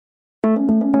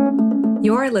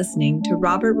You're listening to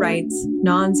Robert Wright's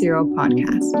Non-Zero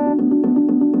Podcast.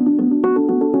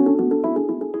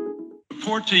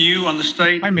 Report to you on the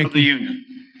state of the union.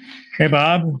 Hey,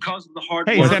 Bob. Because of the hard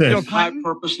Hey, work is that Bill and high Clinton?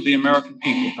 purpose of the American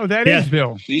people. Oh, that Yes. is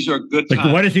Bill. These are good Like,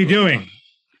 times. what is he doing? We have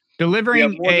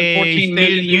Delivering more than a 14 State of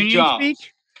million the new Union jobs.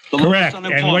 speech? The lowest Correct. And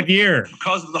unemployment what year?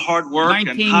 because of the hard work and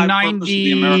high purpose of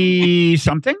the American people. 1990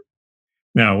 something?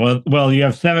 No, well, you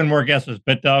have 7 more guesses,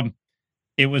 but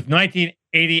it was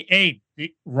 1988,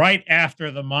 right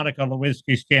after the Monica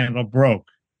Lewinsky scandal broke,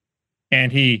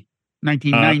 and he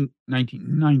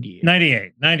 1998.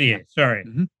 98, sorry,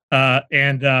 Mhm.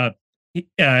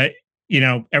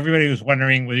 Everybody was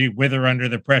wondering would he wither under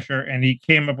the pressure, and he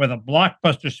came up with a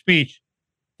blockbuster speech.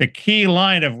 The key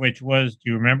line of which was, do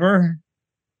you remember?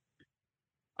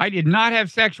 I did not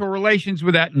have sexual relations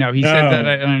with that. No, he said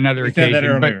that on another He occasion. said that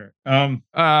earlier.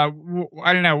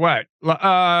 I don't know what.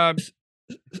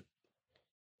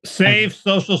 Save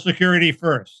Social Security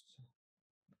first.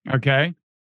 Okay.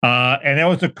 And that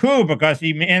was a coup because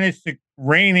he managed to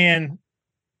rein in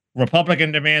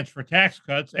Republican demands for tax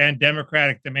cuts and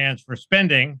Democratic demands for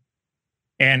spending,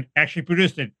 and actually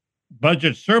produced a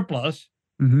budget surplus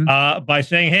by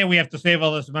saying, hey, we have to save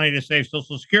all this money to save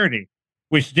Social Security,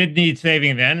 which did need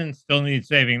saving then and still needs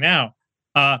saving now.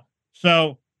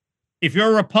 So if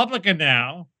you're a Republican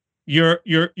now, you're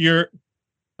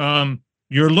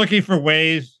looking for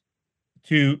ways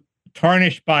to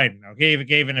tarnish Biden. Okay, he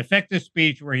gave an effective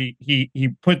speech where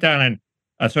he put down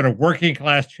a sort of working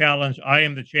class challenge. I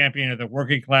am the champion of the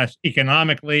working class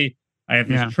economically. I have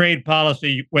this trade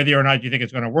policy, whether or not you think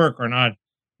it's going to work or not.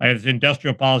 I have this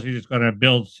industrial policy that's going to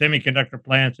build semiconductor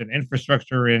plants and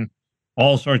infrastructure in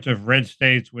all sorts of red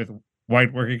states with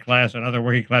white working class and other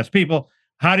working class people.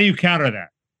 How do you counter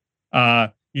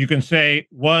that? You can say,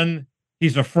 one,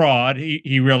 he's a fraud.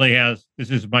 He really has, this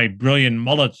is my brilliant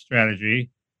mullet strategy,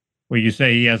 where you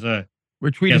say he has a,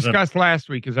 which we discussed last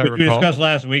week, as I recall. We discussed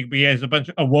last week, but he has a bunch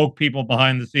of woke people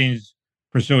behind the scenes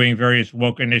pursuing various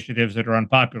woke initiatives that are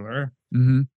unpopular,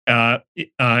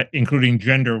 including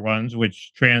gender ones,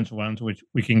 trans ones, which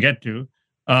we can get to.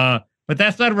 But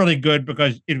that's not really good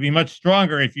because it'd be much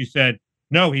stronger if you said,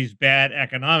 no, he's bad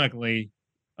economically,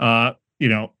 bad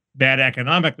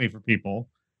economically for people.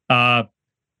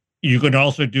 You could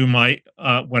also do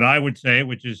what I would say,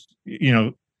 which is,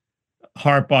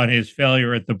 harp on his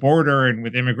failure at the border and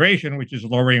with immigration, which is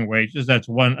lowering wages. That's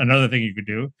another thing you could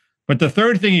do. But the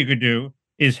third thing you could do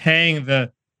is hang the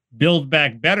Build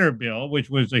Back Better bill, which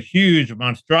was a huge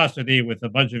monstrosity with a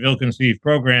bunch of ill-conceived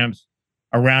programs,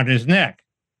 around his neck.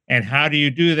 And how do you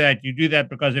do that? You do that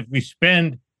because if we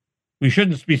shouldn't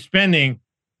be spending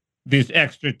this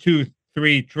extra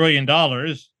 $2-3 trillion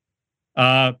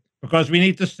because we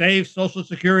need to save Social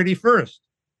Security first.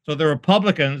 So the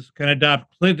Republicans can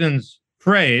adopt Clinton's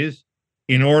phrase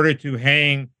in order to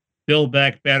hang Build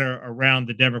Back Better around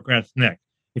the Democrats' neck.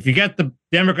 If you get the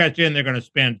Democrats in, they're going to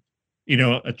spend,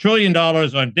 $1 trillion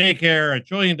on daycare, $1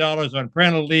 trillion on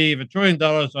parental leave, $1 trillion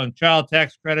on child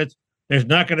tax credits. There's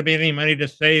not going to be any money to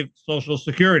save Social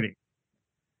Security.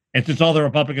 And since all the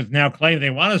Republicans now claim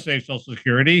they want to save Social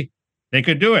Security, they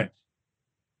could do it.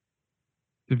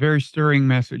 It's a very stirring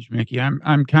message, Mickey. I'm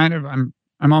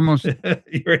almost,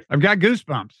 I've got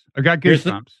goosebumps.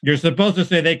 You're supposed to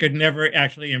say they could never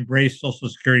actually embrace Social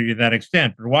Security to that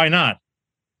extent, but why not?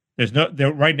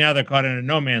 Right now they're caught in a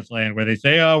no man's land where they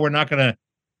say, oh, we're not going to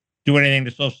do anything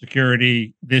to Social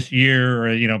Security this year.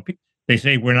 Or, they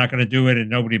say we're not going to do it and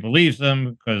nobody believes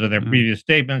them because of their previous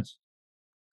statements.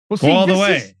 Well, Go all the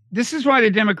way. This is why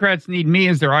the Democrats need me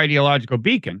as their ideological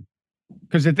beacon.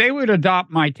 Because if they would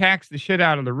adopt my tax the shit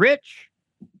out of the rich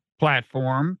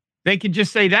platform, they could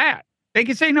just say that. They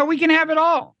could say, no, we can have it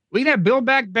all. We can have Build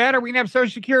Back Better. We can have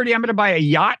Social Security. I'm going to buy a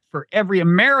yacht for every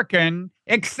American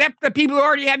except the people who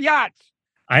already have yachts.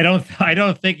 I don't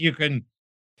think you can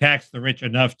tax the rich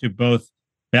enough to both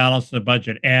balance the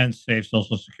budget and save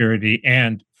Social Security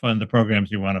and fund the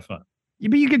programs you want to fund. Yeah,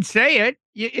 but you could say it.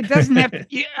 It doesn't have to.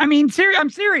 I'm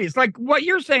serious. Like what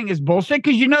you're saying is bullshit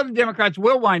because the Democrats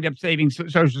will wind up saving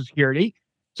Social Security.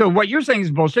 So what you're saying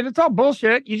is bullshit. It's all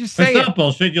bullshit. You just say it's not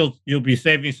bullshit. You'll be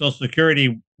saving Social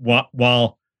Security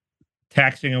while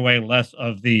taxing away less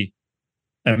of the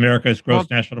America's gross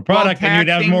national product, and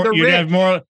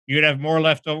you'd have more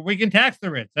left over. We can tax the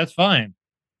rich. That's fine.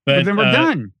 But then we're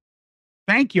done.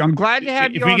 Thank you. I'm glad to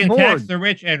have you on board. If we can tax the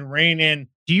rich and rein in.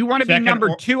 Do you want to be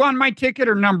number 2 on my ticket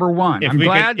or number 1? I'm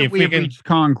glad that we have reached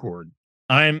Concord.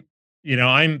 I'm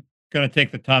going to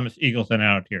take the Thomas Eagleton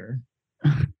out here.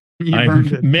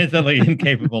 I'm mentally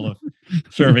incapable of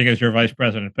serving as your vice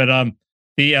president. But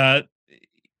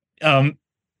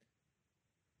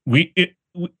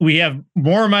we have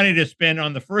more money to spend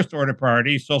on the first order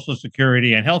priorities, Social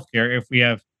Security and healthcare, if we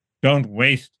don't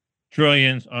waste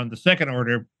trillions on the second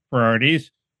order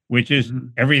priorities, which is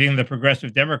everything the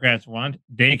progressive Democrats want: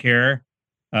 daycare,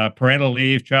 parental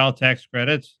leave, child tax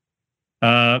credits.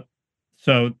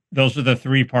 So those are the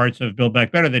three parts of Build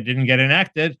Back Better that didn't get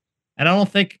enacted, and I don't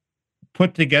think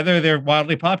put together they're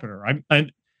wildly popular.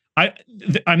 I'm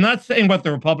not saying what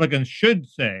the Republicans should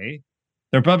say.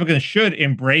 The Republicans should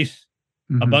embrace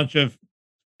a bunch of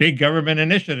big government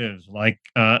initiatives like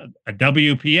a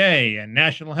WPA and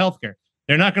national health care.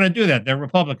 They're not going to do that. They're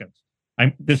Republicans.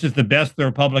 This is the best the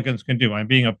Republicans can do. I'm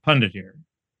being a pundit here.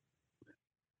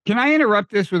 Can I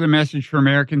interrupt this with a message for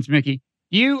Americans, Mickey?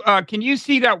 Can you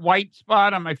see that white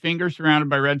spot on my finger surrounded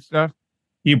by red stuff?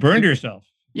 You burned yourself.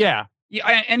 Yeah.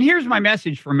 And here's my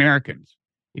message for Americans.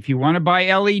 If you want to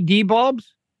buy LED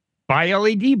bulbs, buy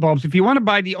LED bulbs. If you want to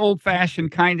buy the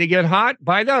old-fashioned kind that get hot,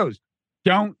 buy those.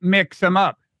 Don't mix them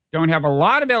up. Don't have a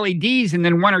lot of LEDs and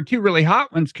then one or two really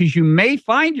hot ones, because you may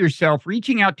find yourself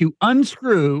reaching out to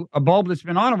unscrew a bulb that's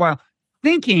been on a while,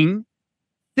 thinking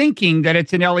that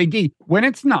it's an LED when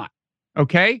it's not.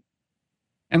 Okay?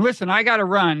 And listen, I got to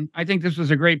run. I think this was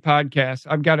a great podcast.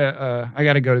 I got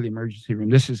to go to the emergency room.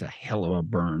 This is a hell of a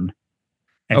burn.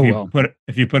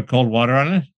 If you put cold water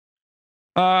on it?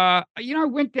 I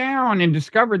went down and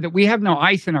discovered that we have no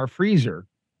ice in our freezer.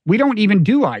 We don't even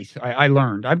do ice. I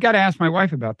learned. I've got to ask my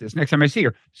wife about this next time I see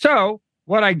her. So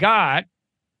what I got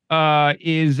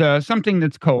is something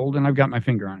that's cold, and I've got my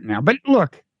finger on it now. But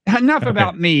look, enough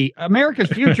about me. America's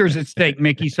future is at stake,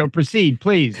 Mickey. So proceed,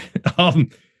 please.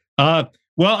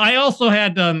 Well, I also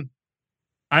think,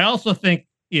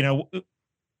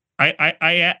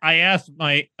 I asked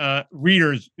my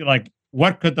readers, like,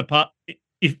 what could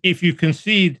if you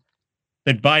concede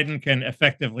that Biden can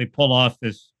effectively pull off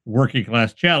this working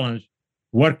class challenge,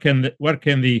 what can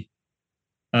the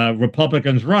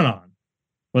Republicans run on?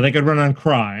 Well, they could run on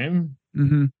crime.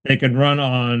 They could run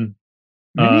on.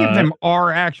 Many of them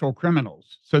are actual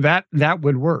criminals, so that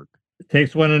would work. It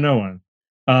takes one to know one.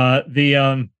 They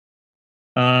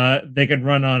can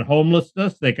run on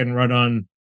homelessness. They can run on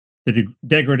the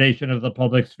degradation of the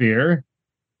public sphere.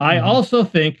 I also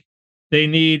think they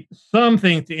need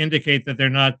something to indicate that they're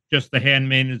not just the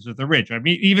handmaidens of the rich. I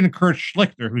mean, even Kurt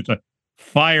Schlichter, who's a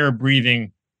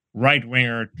fire-breathing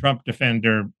right-winger Trump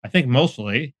defender, I think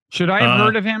mostly. Should I have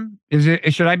heard of him?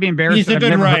 Should I be embarrassed? He's a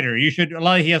good writer. You should.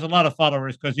 He has a lot of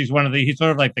followers because he's he's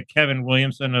sort of like the Kevin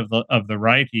Williamson of the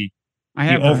right. He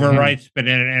overwrites, but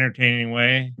in an entertaining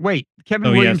way. Wait,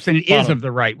 Kevin Williamson is of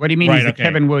the right. What do you mean he's the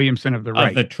Kevin Williamson of the right?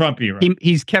 Of the Trumpy right.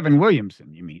 He's Kevin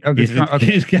Williamson, you mean? He's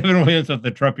Kevin Williamson of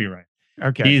the Trumpy right.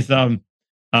 Okay. He's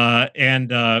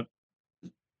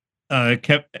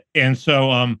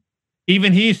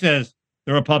even he says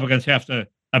the Republicans have to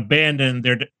abandon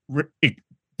their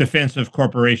defense of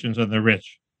corporations and the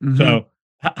rich. So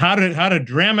how to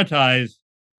dramatize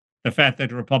the fact that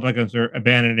the Republicans are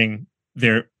abandoning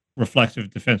their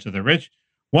reflexive defense of the rich?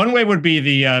 One way would be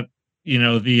the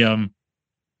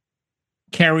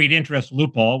carried interest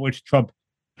loophole, which Trump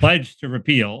pledged to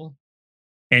repeal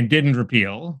and didn't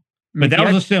repeal. But that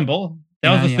was a symbol.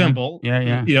 That was a symbol,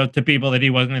 to people that he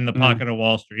wasn't in the pocket of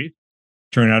Wall Street.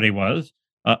 Turned out he was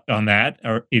on that,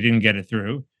 or he didn't get it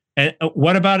through. And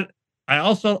what about it?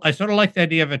 I sort of like the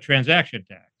idea of a transaction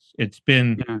tax.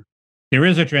 There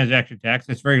is a transaction tax.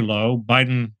 It's very low.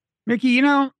 Biden. Mickey,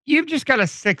 you've just got a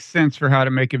sixth sense for how to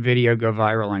make a video go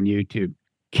viral on YouTube.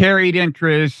 Carried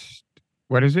interest.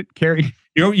 What is it? Carried.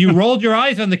 You rolled your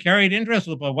eyes on the carried interest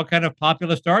loophole. What kind of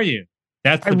populist are you?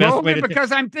 That's the best way to.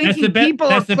 Because I'm thinking people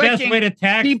are clicking. That's the best way to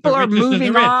tax. People are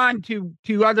moving on to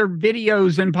other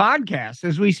videos and podcasts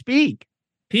as we speak.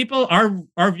 People,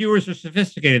 our viewers are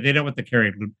sophisticated. They know what the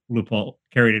carried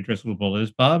interest loophole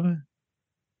is, Bob.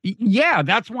 Yeah,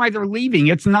 that's why they're leaving.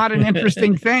 It's not an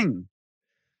interesting thing.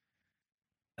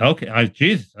 Okay,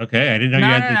 Jesus. Okay, I didn't know you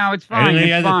had this. No, it's fine.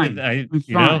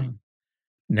 It's fine.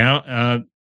 Now,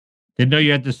 didn't know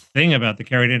you had this thing about the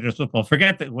carried interest loophole.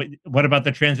 Forget that. What about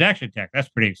the transaction tax? That's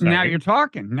pretty exciting. Now you're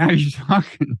talking.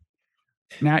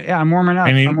 Now, yeah, I'm warming up.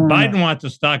 I mean, Biden wants a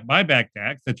stock buyback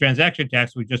tax. The transaction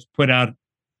tax would just put out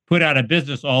of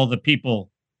business all the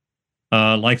people,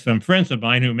 like some friends of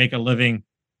mine who make a living,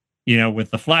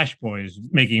 with the Flash Boys,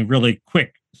 making really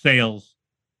quick sales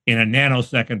in a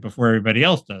nanosecond before everybody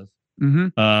else does.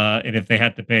 And if they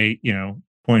had to pay,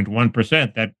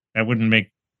 0.1%, that wouldn't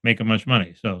make them much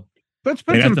money. So let's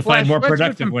put they have to find more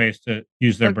productive ways to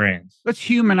use their brains. Let's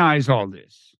humanize all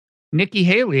this. Nikki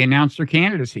Haley announced her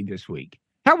candidacy this week.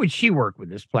 How would she work with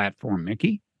this platform,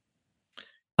 Mickey?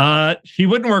 She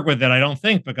wouldn't work with it, I don't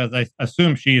think, because I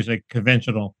assume she is a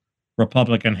conventional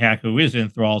Republican hack who is in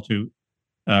thrall to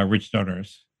rich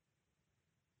donors.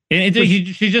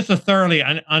 She's just a thoroughly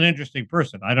uninteresting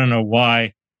person. I don't know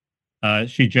why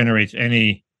she generates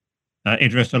any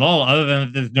interest at all, other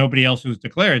than there's nobody else who's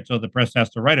declared, so the press has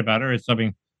to write about her. It's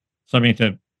something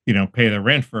to pay the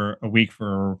rent for a week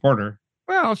for a reporter.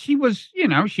 Well, she was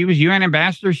UN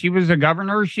ambassador. She was a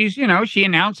governor. She's, she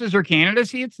announces her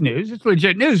candidacy. It's news. It's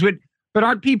legit news. But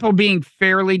aren't people being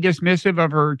fairly dismissive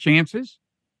of her chances?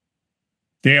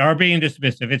 They are being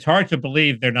dismissive. It's hard to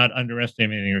believe they're not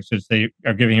underestimating her, since they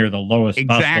are giving her the lowest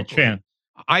possible chance.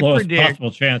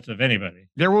 Possible chance of anybody.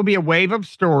 There will be a wave of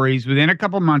stories within a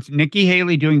couple months. Nikki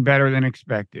Haley doing better than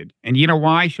expected. And you know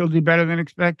why she'll do better than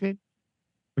expected?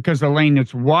 Because the lane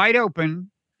that's wide open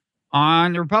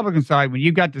on the Republican side, when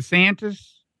you've got DeSantis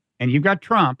and you've got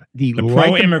Trump, the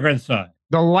pro-immigrant side,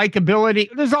 the likability,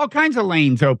 there's all kinds of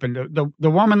lanes open. The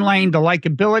woman lane, the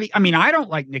likability. I mean, I don't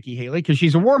like Nikki Haley because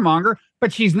she's a warmonger,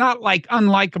 but she's not like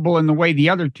unlikable in the way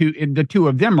the two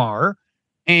of them are.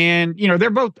 And, they're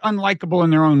both unlikable in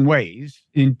their own ways,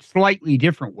 in slightly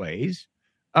different ways.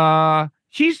 I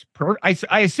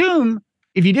assume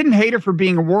if you didn't hate her for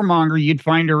being a warmonger, you'd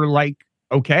find her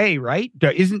okay, right?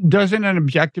 Doesn't an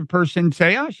objective person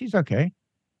say, "Oh, she's okay,"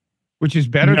 which is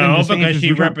better than DeSantis? No, because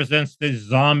she represents the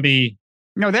zombie.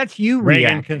 No, that's you. Reagan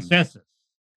reacting. consensus.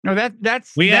 No,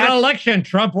 that's we had an election.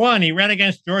 Trump won. He ran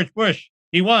against George Bush.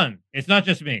 He won. It's not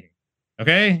just me.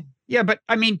 Okay. Yeah, but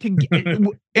I mean,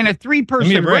 in a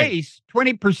 3-person race,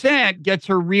 20% gets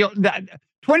her real.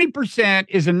 20%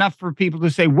 is enough for people to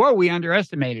say, "Whoa, we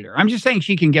underestimated her." I'm just saying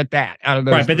she can get that out of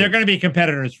those. Right, but they're going to be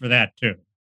competitors for that too.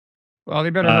 Well,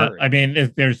 they better hurry. I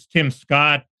mean, there's Tim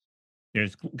Scott,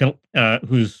 there's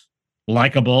who's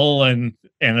likable and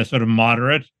a sort of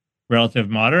relative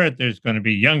moderate. There's going to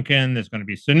be Youngkin. There's going to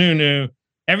be Sununu.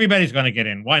 Everybody's going to get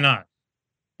in. Why not?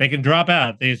 They can drop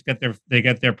out. They just get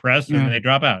their press and they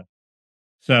drop out.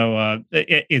 So I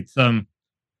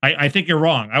think you're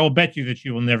wrong. I will bet you that she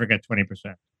will never get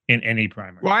 20% in any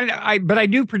primary. Well, but I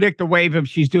do predict a wave of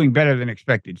she's doing better than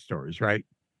expected stories, right?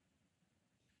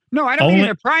 No, I don't mean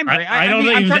a primary. I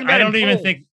don't even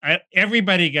think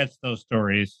everybody gets those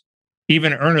stories.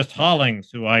 Even Ernest Hollings,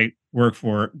 who I work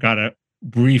for, got a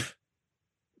brief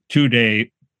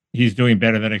 2-day. He's doing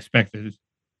better than expected.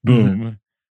 Boom.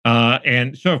 Mm-hmm.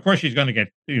 And so, of course, she's going to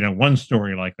get one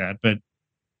story like that, but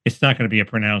it's not going to be a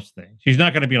pronounced thing. She's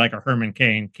not going to be like a Herman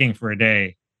Cain, king for a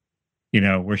day,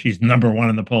 where she's #1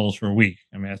 in the polls for a week.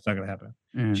 I mean, that's not going to happen.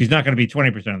 Mm. She's not going to be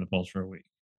 20% in the polls for a week.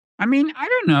 I mean, I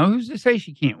don't know. Who's to say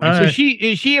she can't win? So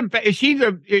she's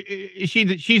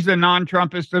the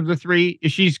non-Trumpist of the three?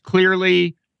 Is she's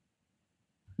clearly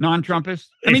non-Trumpist?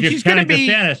 I mean, she's going to be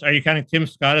DeSantis. Are you counting Tim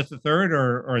Scott as the third,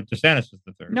 or DeSantis as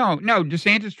the third? No,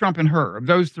 DeSantis, Trump, and her. Of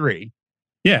those three,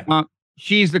 yeah,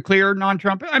 she's the clear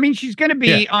non-Trumpist. I mean, she's going to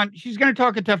be she's going to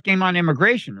talk a tough game on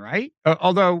immigration, right?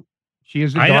 Although she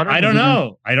is a daughter. I don't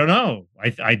know. I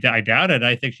doubt it.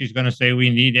 I think she's going to say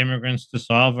we need immigrants to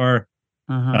solve our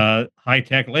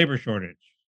high-tech labor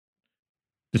shortage,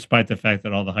 despite the fact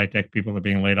that all the high-tech people are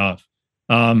being laid off.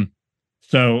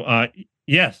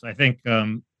 Yes, I think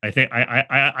that's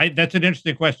an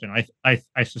interesting question. I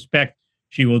suspect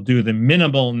she will do the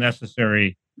minimal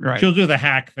necessary. Right. She'll do the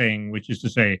hack thing, which is to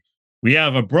say, we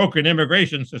have a broken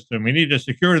immigration system. We need to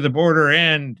secure the border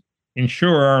and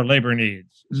ensure our labor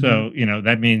needs. Mm-hmm. So,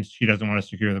 that means she doesn't want to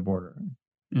secure the border.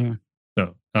 Yeah.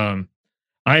 So, I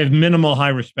have minimal high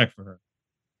respect for her.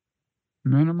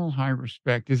 Minimal high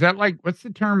respect. Is that what's the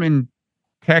term in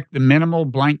tech? The minimal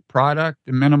blank product?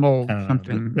 The minimal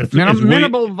something?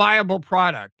 Minimal viable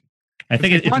product. I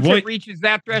think once it reaches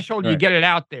that threshold, you get it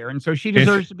out there. And so she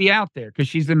deserves to be out there because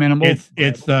she's the minimal.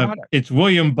 It's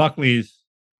William Buckley's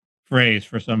phrase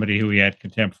for somebody who he had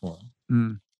contempt for.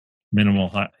 Mm. Minimal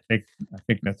high. I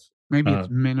think that's maybe it's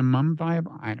minimum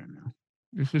viable. I don't know.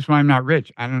 This is why I'm not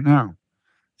rich. I don't know.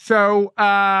 So,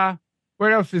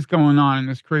 what else is going on in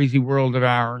this crazy world of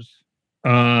ours?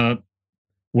 The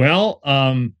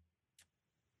UFO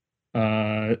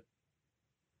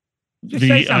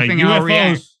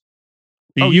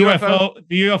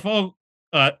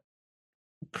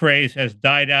craze has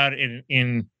died out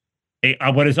in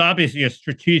what is obviously a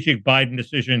strategic Biden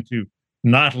decision to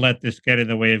not let this get in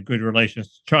the way of good relations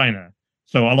to China.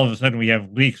 So all of a sudden we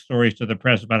have leaked stories to the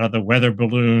press about how the weather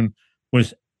balloon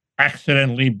was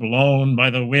accidentally blown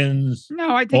by the winds.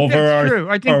 No, I think that's true.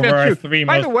 I think that's true.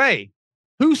 By the way,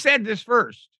 who said this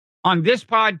first on this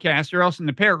podcast or else in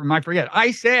the parrot room? I forget.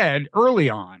 I said early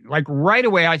on, right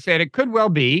away, I said it could well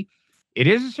be. It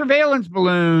is a surveillance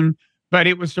balloon, but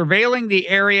it was surveilling the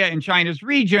area in China's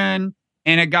region,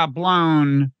 and it got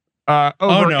blown over.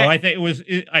 Oh no, I think it was.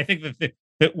 I think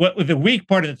that what the weak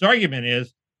part of this argument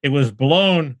is it was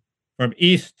blown from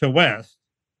east to west,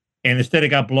 and instead it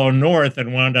got blown north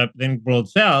and wound up then blown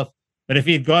south. But if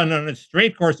he'd gone on a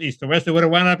straight course east to west, it would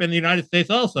have wound up in the United States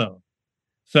also.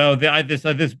 So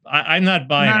I'm not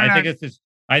buying. I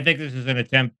think this is an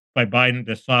attempt by Biden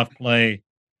to soft play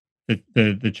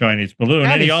the Chinese balloon.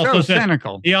 That and he is also so said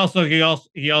cynical. he also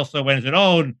went and said,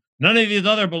 "Oh, none of these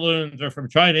other balloons are from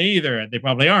China either," and they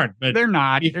probably aren't. But they're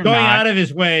not. He's going out of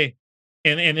his way,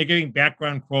 and they're giving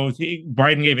background quotes.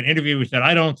 Biden gave an interview where he said,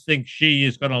 "I don't think Xi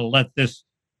is going to let this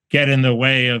get in the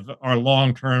way of our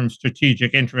long-term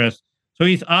strategic interests." So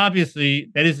this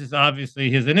is obviously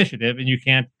his initiative, and you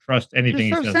can't trust anything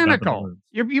he so says cynical. about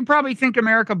You probably think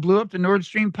America blew up the Nord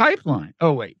Stream pipeline.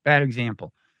 Oh wait, bad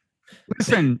example.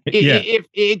 Listen, if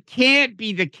it can't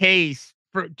be the case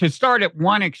to start at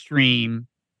one extreme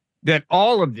that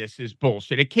all of this is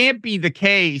bullshit. It can't be the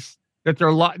case that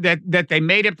that they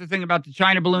made up the thing about the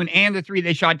China balloon and the 3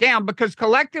 they shot down, because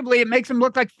collectively it makes them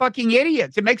look like fucking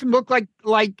idiots. It makes them look like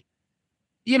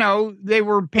they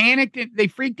were panicked and they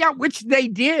freaked out, which they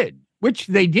did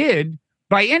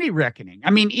by any reckoning.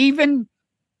 I mean, even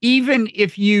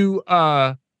if you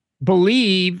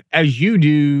believe, as you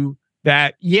do,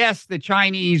 that yes, the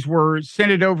Chinese were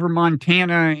sent it over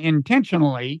Montana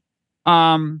intentionally,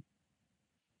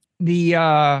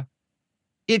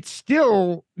 it's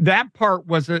still, that part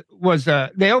was they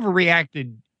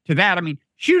overreacted to that. I mean,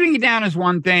 shooting it down is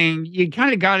one thing. You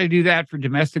kind of got to do that for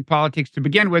domestic politics to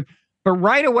begin with. But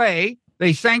right away,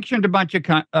 they sanctioned a bunch of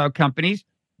companies.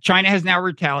 China has now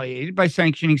retaliated by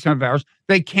sanctioning some of ours.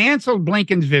 They canceled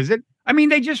Blinken's visit. I mean,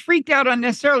 they just freaked out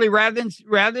unnecessarily rather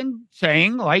than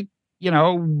saying, like,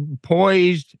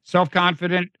 poised,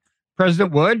 self-confident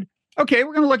President Wood, okay,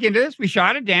 we're going to look into this. We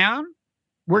shot it down.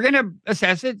 We're going to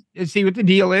assess it and see what the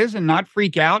deal is, and not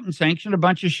freak out and sanction a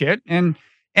bunch of shit. And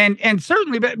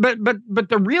certainly, but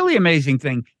the really amazing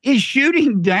thing is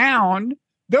shooting down.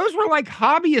 Those were like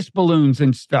hobbyist balloons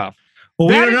and stuff. Well,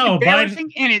 we don't know.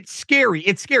 Embarrassing, and it's scary.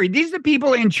 It's scary. These are the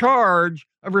people in charge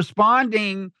of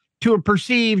responding to a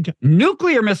perceived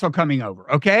nuclear missile coming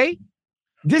over. Okay,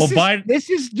 this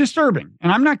is disturbing,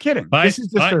 and I'm not kidding. This is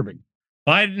disturbing.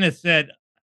 Biden has said,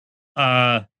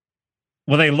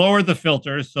 they lowered the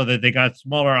filters so that they got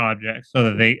smaller objects, so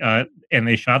that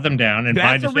they shot them down. And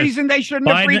that's the reason they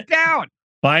shouldn't have freaked out.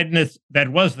 That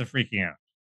was the freaking out.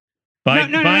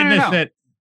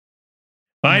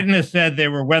 Biden has said they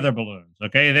were weather balloons.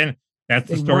 Okay, then that's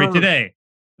the story today.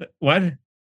 What?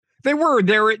 They were.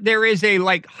 There is a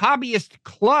hobbyist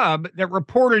club that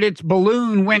reported its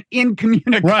balloon went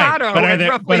incommunicado at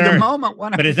roughly the moment.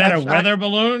 But is that a weather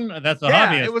balloon? That's a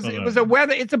hobbyist balloon. It was a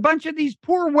weather. It's a bunch of these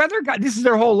poor weather guys. This is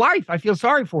their whole life. I feel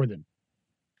sorry for them.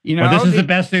 This is the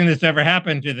best thing that's ever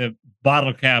happened to the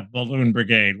bottle cap balloon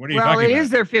brigade. What are you talking about? Well, it is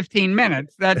their 15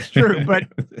 minutes. That's true. But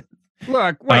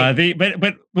look, wait.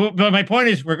 But my point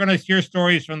is, we're going to hear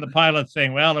stories from the pilots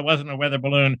saying, "Well, it wasn't a weather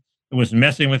balloon. It was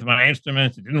messing with my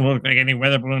instruments. It didn't look like any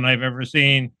weather balloon I've ever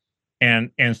seen,"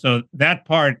 and so that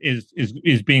part is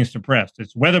being suppressed.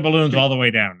 It's weather balloons all the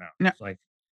way down now. It's like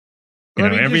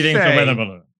everything's a weather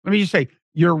balloon. Let me just say,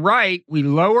 you're right. We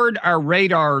lowered our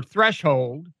radar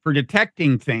threshold for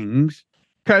detecting things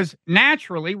because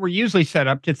naturally we're usually set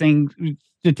up to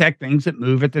detect things that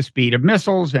move at the speed of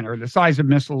missiles or the size of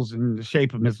missiles and the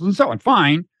shape of missiles and so on.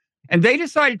 Fine. And they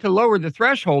decided to lower the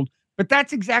threshold, but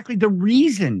that's exactly the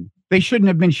reason they shouldn't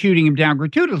have been shooting him down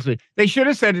gratuitously. They should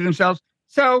have said to themselves,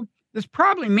 so this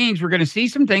probably means we're going to see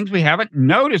some things we haven't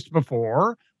noticed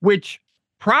before, which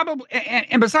probably,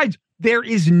 and besides, there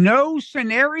is no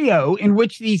scenario in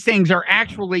which these things are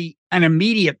actually an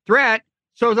immediate threat.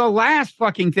 So the last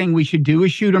fucking thing we should do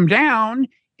is shoot them down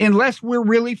unless we're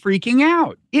really freaking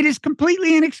out. It is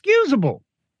completely inexcusable.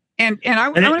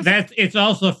 It's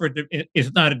also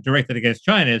it's not directed against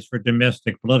China. It's for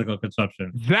domestic political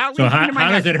consumption. So how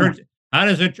does it hurt? How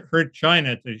does it hurt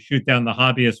China to shoot down the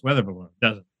hobbyist weather balloon?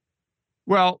 Doesn't.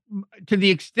 Well, to the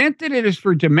extent that it is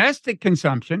for domestic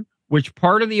consumption, which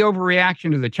part of the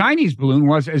overreaction to the Chinese balloon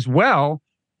was as well,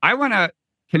 I want to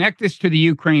connect this to the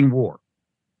Ukraine war.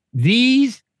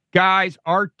 These guys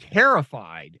are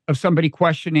terrified of somebody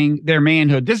questioning their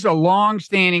manhood. This is a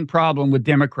long-standing problem with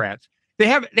Democrats. They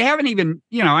haven't even,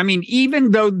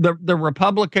 even though the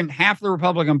Republican, half the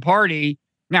Republican Party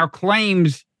now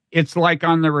claims it's like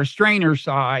on the restrainer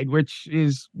side, which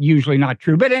is usually not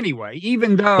true. But anyway,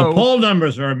 even though the poll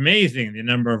numbers are amazing, the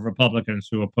number of Republicans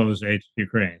who oppose aid to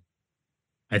Ukraine.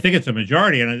 I think it's a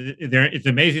majority, and it's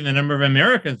amazing the number of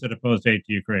Americans that oppose aid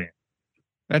to Ukraine.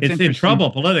 That's it's in interesting. trouble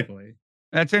politically.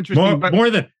 That's interesting. More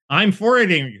than I'm for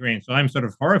aiding Ukraine, so I'm sort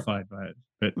of horrified by it.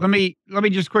 But let me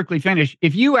just quickly finish.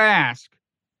 If you ask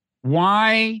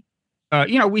why,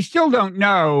 we still don't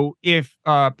know if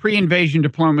pre-invasion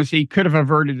diplomacy could have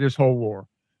averted this whole war.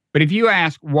 But if you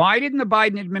ask why didn't the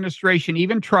Biden administration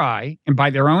even try, and by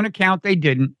their own account they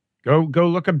didn't, go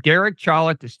look up Derek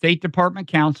Chollet, the State Department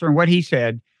counselor, and what he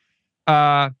said.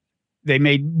 They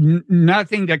made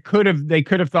nothing that they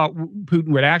could have thought Putin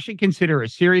would actually consider a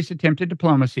serious attempt at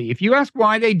diplomacy. If you ask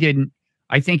why they didn't,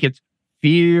 I think it's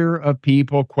fear of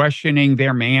people questioning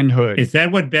their manhood. Is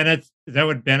that what Bennett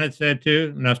said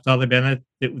too? Naftali Bennett?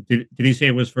 Did he say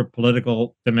it was for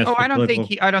domestic? Oh, I don't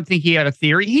think he had a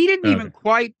theory. He didn't even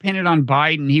quite pin it on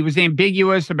Biden. He was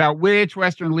ambiguous about which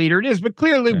Western leader it is, but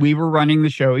clearly we were running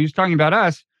the show. He was talking about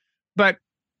us. But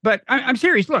I'm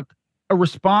serious. Look, a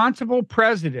responsible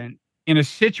president in a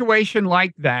situation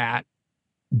like that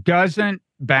doesn't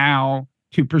bow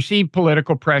to perceived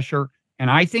political pressure.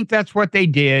 And I think that's what they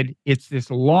did. It's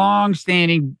this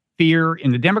long-standing fear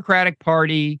in the Democratic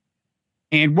Party.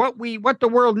 And what the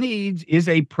world needs is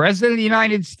a president of the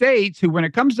United States who, when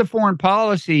it comes to foreign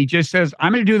policy, just says,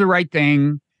 I'm going to do the right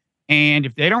thing. And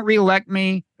if they don't reelect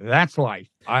me, that's life.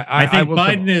 I think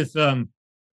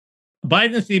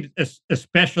Biden seems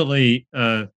especially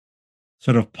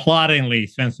sort of ploddingly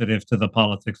sensitive to the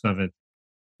politics of it.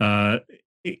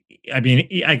 I mean,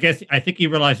 I think he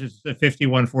realizes it's a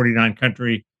 51-49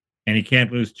 country, and he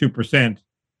can't lose 2%.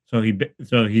 So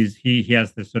he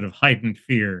has this sort of heightened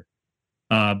fear.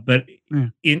 But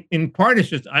in part, it's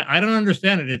just I don't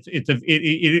understand it.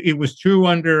 It was true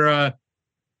under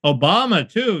Obama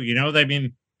too. I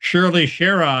mean, Shirley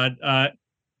Sherrod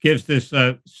gives this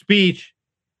speech,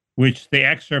 which the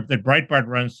excerpt that Breitbart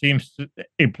runs seems to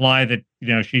imply that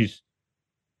she's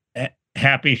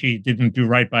happy she didn't do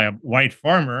right by a white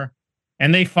farmer,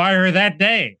 and they fire her that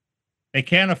day. They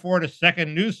can't afford a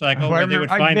second news cycle where they would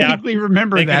find out.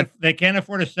 They can't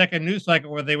afford a second news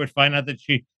cycle where they would find out that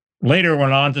she later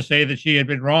went on to say that she had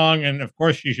been wrong, and of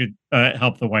course she should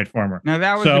help the white farmer. Now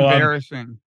that was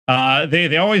embarrassing.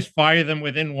 They always fire them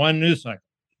within one news cycle.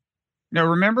 Now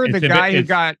remember the guy who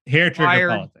got hair trigger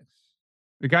politics.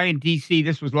 The guy in D.C.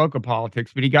 This was local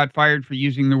politics, but he got fired for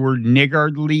using the word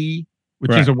niggardly,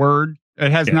 which is a word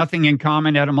that has nothing in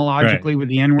common etymologically with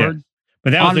the N word. Yes.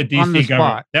 But that was a D.C.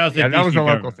 government. That was a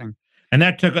local thing. And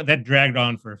that dragged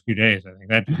on for a few days. I think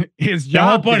that his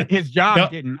job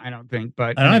didn't. I don't think.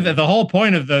 But the whole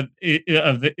point of this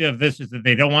is that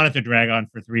they don't want it to drag on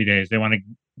for 3 days. They want to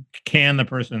can the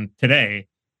person today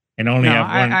and only have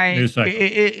one news cycle.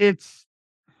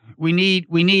 We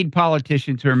need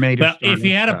politicians who are made of. If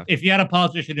you had a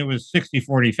politician who was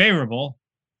 60-40 favorable,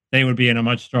 they would be in a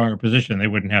much stronger position. They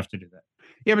wouldn't have to do that.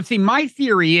 Yeah, but see, my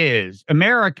theory is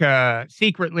America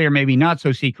secretly, or maybe not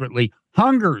so secretly,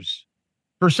 hungers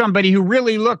for somebody who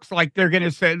really looks like they're going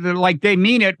to say, like they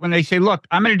mean it when they say, look,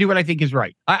 I'm going to do what I think is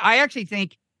right. I actually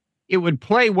think it would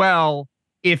play well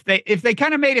if they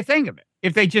kind of made a thing of it.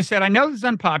 If they just said, I know this is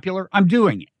unpopular, I'm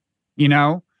doing it,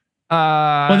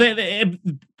 Well,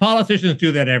 politicians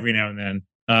do that every now and then.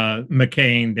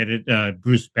 McCain did it.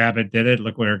 Bruce Babbitt did it.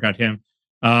 Look where it got him.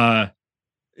 I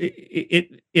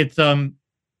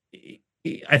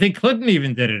think Clinton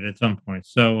even did it at some point.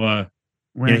 So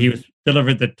he was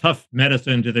delivered the tough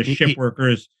medicine to the ship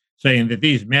workers, saying that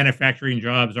these manufacturing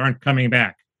jobs aren't coming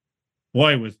back.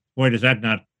 Boy, does that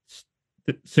not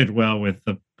sit well with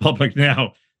the public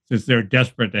now, since they're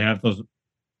desperate to have those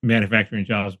manufacturing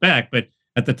jobs back. But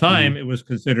at the time, it was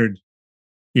considered,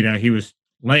 he was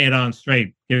laying it on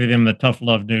straight, giving them the tough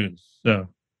love news. So,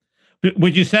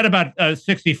 would you said about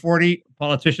 60-40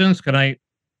 politicians? Can I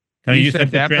use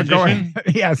that to transition?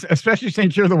 Yes, especially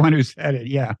since you're the one who said it.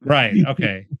 Yeah. Right.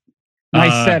 Okay.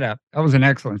 Nice setup. That was an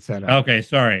excellent setup. Okay.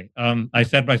 Sorry. I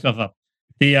set myself up.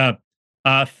 The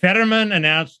Fetterman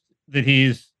announced that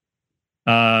he's,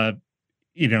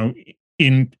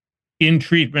 in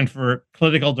treatment for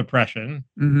clinical depression.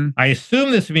 Mm-hmm. I assume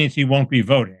this means he won't be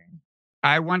voting.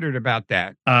 I wondered about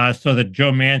that. So that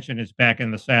Joe Manchin is back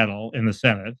in the saddle in the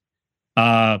Senate.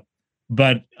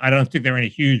 But I don't think there are any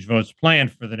huge votes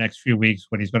planned for the next few weeks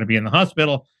when he's going to be in the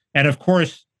hospital. And of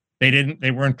course,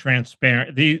 they weren't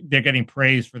transparent. They're getting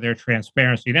praise for their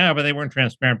transparency now, but they weren't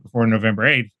transparent before November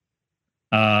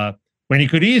 8th. When he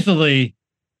could easily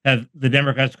have, the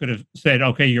Democrats could have said,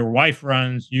 okay, your wife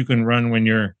runs, you can run when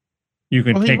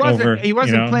take over. He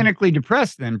wasn't clinically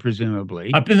depressed then,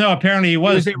 presumably. No, apparently he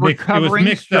was. He was a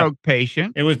recovering stroke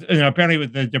patient. It was apparently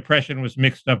the depression was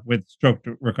mixed up with stroke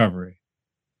recovery.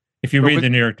 If you read the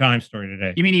New York Times story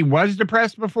today. You mean he was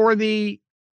depressed before the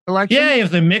election? Yeah, it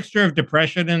was a mixture of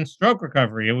depression and stroke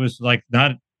recovery. It was like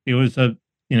not. It was a.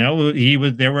 He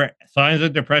was. There were signs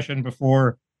of depression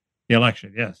before the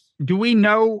election. Yes. Do we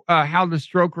know how the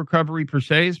stroke recovery per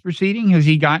se is proceeding? Has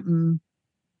he gotten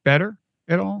better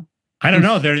at all? I don't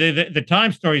know. The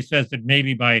Times story says that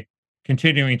maybe by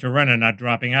continuing to run and not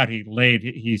dropping out,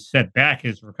 he set back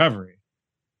his recovery.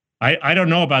 I don't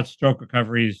know about stroke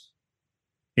recoveries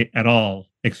at all,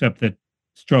 except that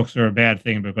strokes are a bad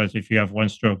thing because if you have one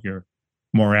stroke, you're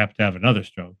more apt to have another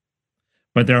stroke.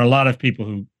 But there are a lot of people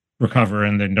who recover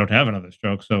and then don't have another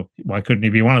stroke. So why couldn't he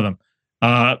be one of them?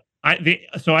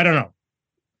 So I don't know.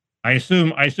 I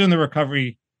assume the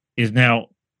recovery is now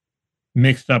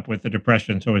mixed up with the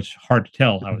depression, so it's hard to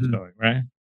tell how it's going, right?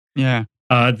 Yeah.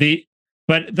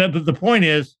 But the point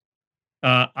is,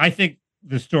 I think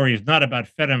the story is not about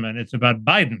Fetterman; it's about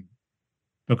Biden,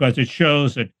 because it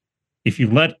shows that if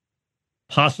you let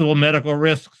possible medical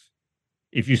risks,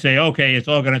 if you say, okay, it's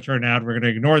all going to turn out, we're going to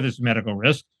ignore this medical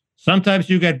risk, sometimes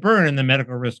you get burned and the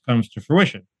medical risk comes to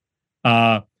fruition.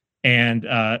 Biden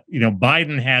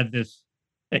had this.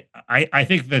 I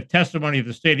think the testimony of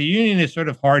the State of the Union is sort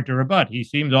of hard to rebut. He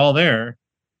seemed all there,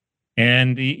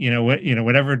 and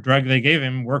whatever drug they gave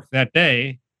him worked that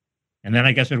day, and then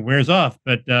I guess it wears off.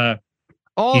 But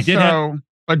also,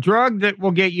 a drug that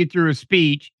will get you through a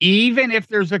speech, even if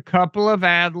there's a couple of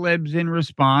ad libs in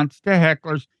response to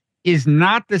hecklers, is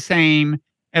not the same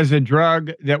as a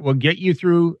drug that will get you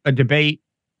through a debate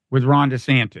with Ron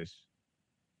DeSantis.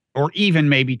 Or even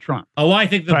maybe Trump. Oh, I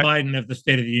think Biden of the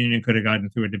State of the Union could have gotten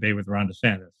through a debate with Ron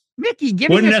DeSantis. Mickey, give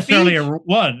me Wouldn't a necessarily speech.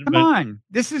 One. Come on,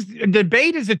 a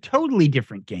debate is a totally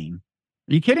different game.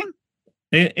 Are you kidding?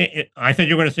 I thought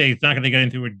you were going to say it's not going to get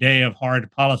into a day of hard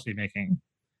policy making,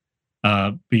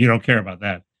 but you don't care about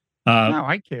that. No,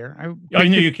 I care. I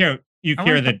know you care. You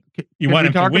care that you want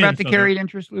him to win. Talk about the carried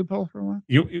interest loophole for a while.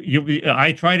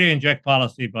 I try to inject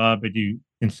policy, Bob, but you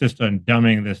insist on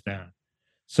dumbing this down.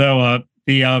 So.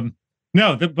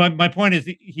 But my point is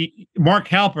Mark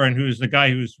Halperin, who's the guy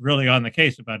who's really on the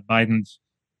case about Biden's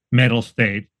mental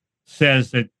state,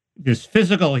 says that this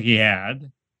physical he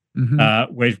had,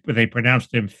 where they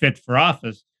pronounced him fit for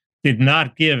office, did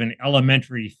not give an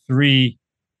elementary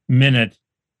 3-minute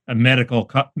mental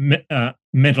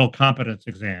competence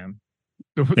exam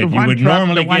that you would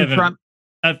normally give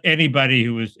of anybody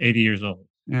who was 80 years old.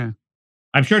 Yeah.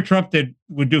 I'm sure Trump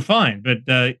would do fine, but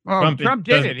Trump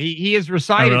did it. He has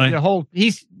recited the whole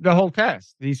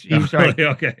test. He's really?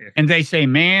 Okay. And they say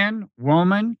man,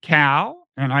 woman, cow,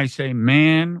 and I say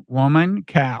man, woman,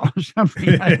 cow, or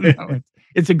something. I don't know.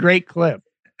 It's a great clip.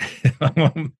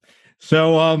 Well,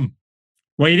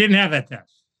 he didn't have that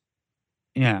test.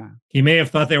 Yeah, he may have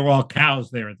thought they were all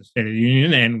cows there at the State of the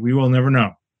Union, and we will never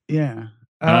know. Yeah.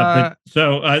 It's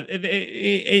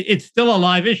still a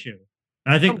live issue.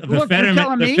 And I think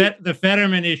the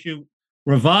Fetterman issue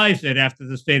revives it after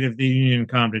the State of the Union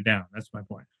calmed it down. That's my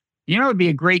point. You know, it'd be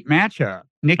a great matchup.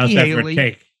 Nikki Haley.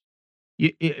 Take?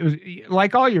 It was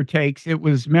like all your takes. It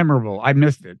was memorable. I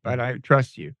missed it, but I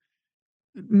trust you,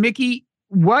 Mickey.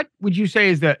 What would you say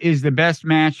is the best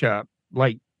matchup?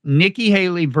 Like Nikki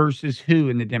Haley versus who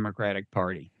in the Democratic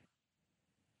Party?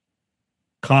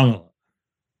 Kamala.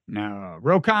 No,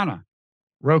 Ro Khanna.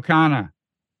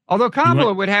 Although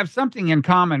Kamala would have something in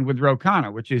common with Ro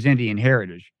Khanna, which is Indian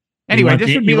heritage. Anyway,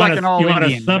 this would be like an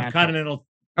all-Indian. You want a subcontinental?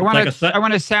 I want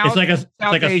a South. It's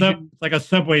like a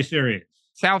Subway series.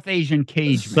 South Asian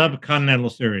cage. Subcontinental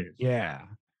series. Yeah.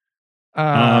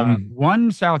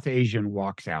 One South Asian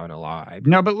walks out alive.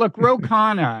 No, but look, Ro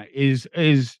Khanna is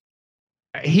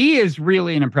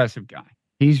really an impressive guy.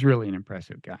 He's really an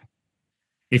impressive guy.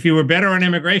 If he were better on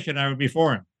immigration, I would be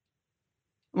for him.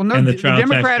 Well, no, the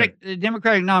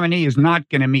Democratic nominee is not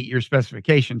going to meet your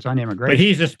specifications on immigration. But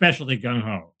he's especially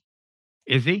gung-ho.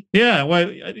 Is he? Yeah, well,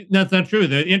 that's not true.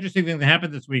 The interesting thing that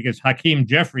happened this week is Hakeem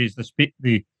Jeffries,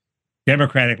 the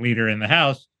Democratic leader in the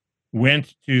House,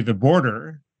 went to the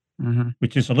border,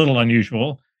 which is a little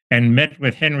unusual, and met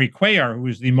with Henry Cuellar, who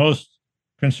is the most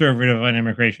conservative on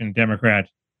immigration Democrat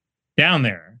down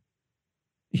there.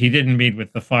 He didn't meet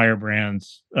with the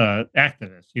Firebrand's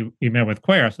activists. He met with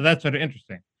Cuellar, so that's sort of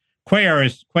interesting. Cuellar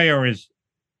is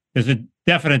there's a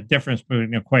definite difference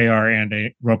between a Cuellar and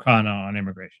a Ro Khanna on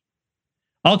immigration.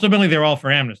 Ultimately, they're all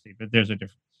for amnesty, but there's a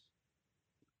difference.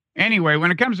 Anyway,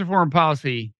 when it comes to foreign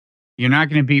policy, you're not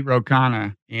going to beat Ro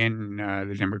Khanna in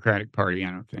the Democratic Party,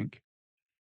 I don't think.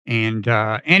 And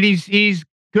he's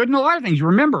good in a lot of things.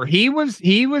 Remember, he was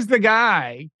the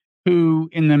guy who,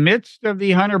 in the midst of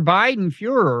the Hunter Biden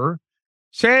furor,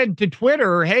 said to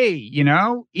Twitter, "Hey,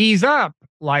 ease up."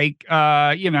 Like,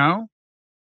 he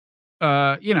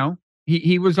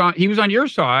he was on your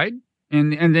side,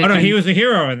 and then Oh no, he was a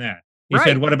hero in that. He Right.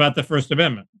 said, "What about the First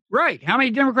Amendment?" right. How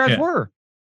many Democrats Yeah. were?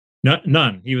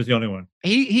 None. He was the only one.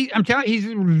 I'm telling you, he's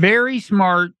very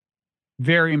smart,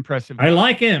 very impressive. I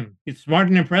like him. He's smart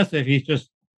and impressive. He's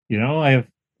just, I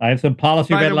have some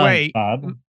policy By red the lines, way,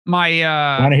 Bob.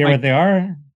 my Want to hear what they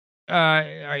are?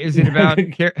 is it about?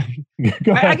 Go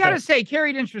I ahead. gotta say,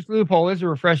 carried interest loophole is a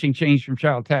refreshing change from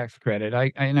child tax credit.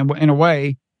 In a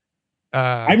way,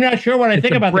 I'm not sure what I it's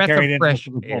think a about the breath of carried interest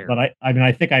fresh loophole, air. but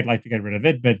I think I'd like to get rid of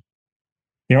it. But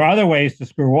there are other ways to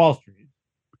screw Wall Street.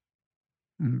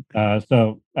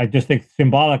 So I just think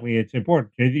symbolically it's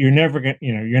important. You're never going,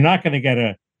 you're not going to get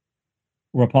a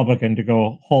Republican to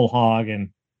go whole hog and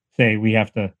say we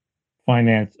have to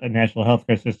finance a national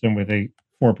healthcare system with a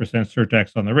 4%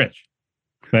 surtax on the rich.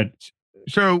 But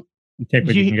So, you take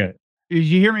what you can get. did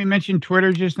you hear me mention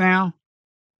Twitter just now?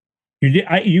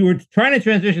 You were trying to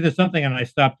transition to something, and I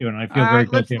stopped you, and I feel very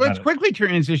guilty about Let's it. quickly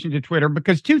transition to Twitter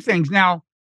because two things. Now,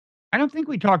 I don't think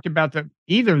we talked about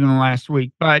either of them last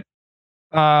week, but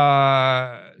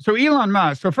so Elon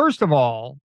Musk. So first of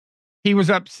all, he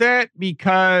was upset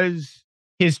because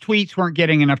his tweets weren't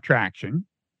getting enough traction,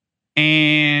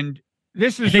 and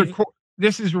this is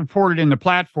reported in the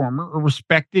Platformer, a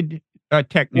respected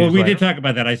tech Well, newsletter. we did talk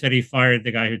about that. I said he fired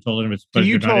the guy who told him it's. So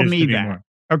you told me that.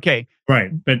 Okay, right?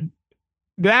 But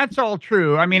that's all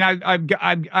true. I mean,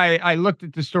 I looked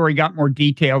at the story, got more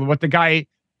detailed. What the guy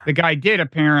did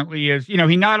apparently is, he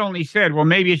not only said, well,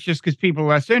 maybe it's just because people are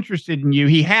less interested in you.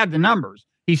 He had the numbers.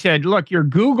 He said, look, your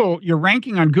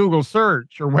ranking on Google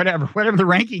search or whatever the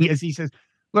ranking is. He says,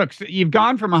 look, so you've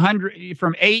gone from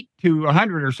 8 to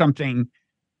 100 or something,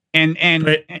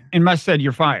 and Musk said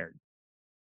you're fired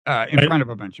in front of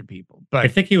a bunch of people. But I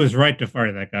think he was right to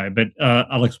fire that guy. But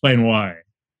I'll explain why.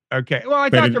 Okay. Well, I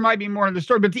thought there might be more in the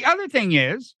story, but the other thing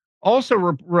is also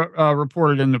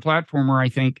reported in the Platformer. I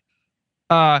think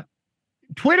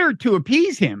Twitter, to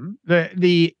appease him,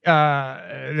 the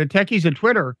techies at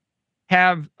Twitter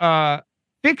have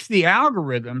fixed the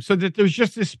algorithm so that there's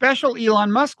just a special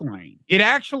Elon Musk lane. It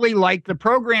actually, like, the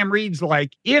program reads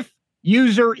like if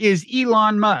user is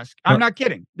Elon Musk. I'm not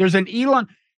kidding. There's an Elon.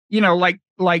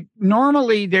 Like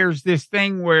normally there's this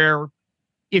thing where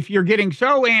if you're getting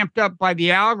so amped up by the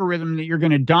algorithm that you're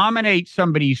going to dominate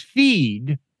somebody's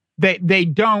feed, that they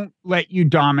don't let you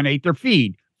dominate their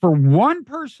feed. For one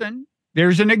person,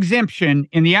 there's an exemption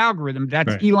in the algorithm.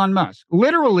 That's right. Elon Musk.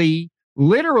 Literally,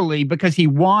 because he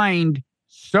whined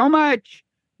so much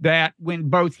that when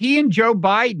both he and Joe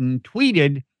Biden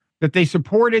tweeted that they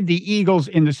supported the Eagles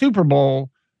in the Super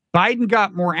Bowl, Biden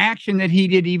got more action than he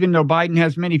did, even though Biden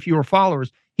has many fewer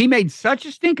followers. He made such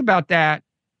a stink about that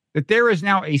there is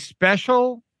now a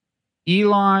special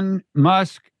Elon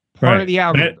Musk part of the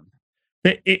algorithm.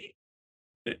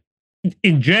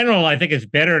 In general, I think it's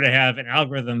better to have an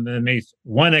algorithm that makes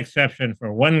one exception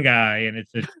for one guy, and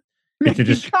it's a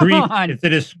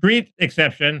discrete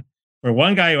exception for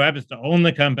one guy who happens to own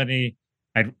the company.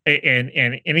 And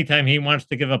anytime he wants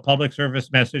to give a public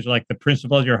service message, like the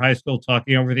principal at your high school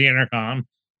talking over the intercom,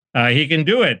 he can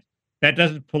do it. That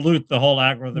doesn't pollute the whole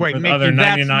algorithm for the other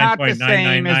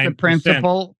 99.999% the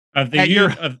principal of the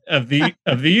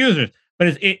users.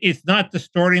 But it's not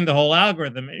distorting the whole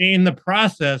algorithm. In the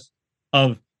process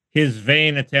of his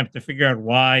vain attempt to figure out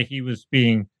why he was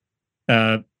being,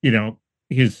 his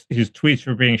tweets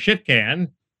were being shit canned,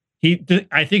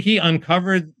 I think he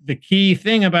uncovered the key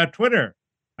thing about Twitter.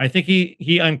 I think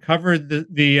he uncovered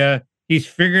he's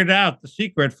figured out the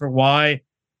secret for why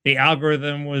the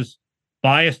algorithm was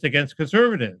biased against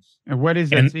conservatives. And what is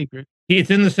that secret? It's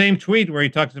in the same tweet where he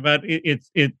talks about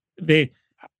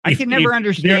I can never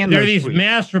understand. There are these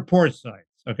mass report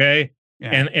sites, okay,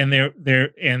 yeah. and the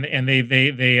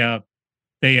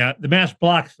mass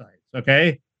block sites,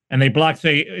 okay, and they block.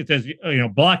 Say it says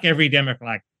block every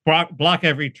Democrat, block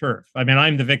every TERF. I mean,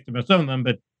 I'm the victim of some of them,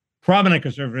 but prominent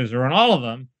conservatives are on all of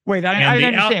them. Wait, I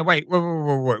don't understand. Wait.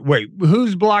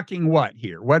 Who's blocking what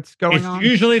here? What's going on? It's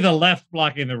usually the left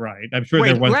blocking the right. I'm sure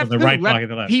there are ones on the right blocking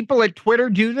the left. People at Twitter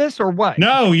do this or what?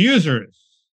 No, users.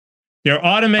 They're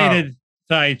automated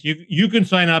sites. You can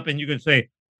sign up and you can say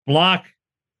block,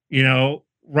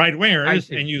 right wingers,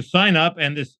 and you sign up,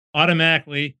 and this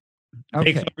automatically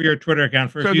takes over your Twitter account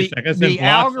for a few seconds and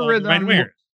blocks all the right wingers.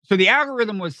 So the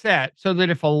algorithm was set so that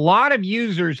if a lot of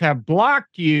users have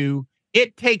blocked you,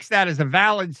 it takes that as a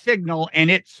valid signal and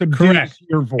it subdues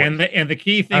your voice. And the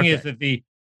key thing is that the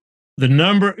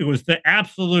number, it was the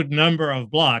absolute number of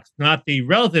blocks, not the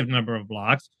relative number of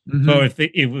blocks. Mm-hmm. So if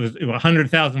it was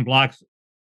 100,000 blocks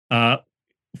for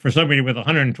somebody with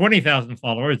 120,000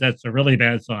 followers, that's a really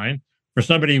bad sign. for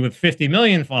somebody with 50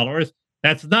 million followers,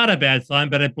 that's not a bad sign,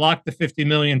 but it blocked the 50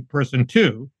 million person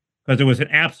too, because it was an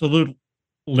absolute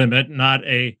limit, not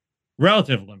a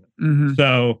relative limit. Mhm.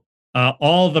 So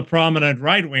all the prominent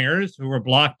right wingers who were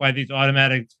blocked by these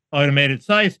automated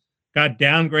sites got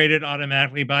downgraded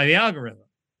automatically by the algorithm.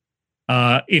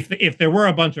 If there were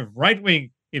a bunch of right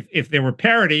wing, if there were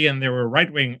parity and there were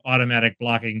right wing automatic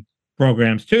blocking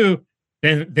programs too,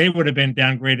 then they would have been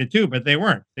downgraded too, but they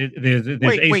weren't. There's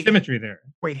asymmetry there.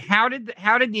 Wait, how did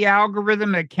the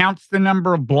algorithm that counts the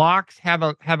number of blocks have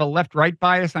a left right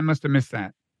bias? I must have missed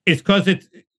that. It's because it's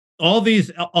all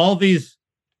these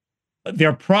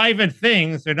they're private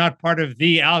things. They're not part of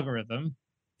the algorithm.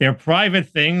 They're private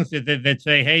things that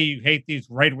say, hey, you hate these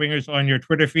right wingers on your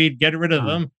Twitter feed, get rid of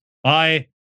them by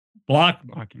block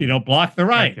the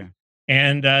right. Okay.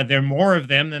 And there are more of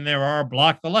them than there are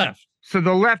block the left. So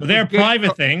the left. So they're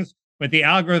private things, but the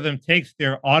algorithm takes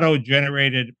their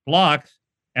auto-generated blocks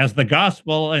as the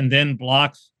gospel and then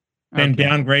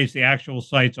downgrades the actual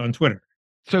sites on Twitter.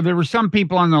 So there were some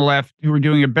people on the left who were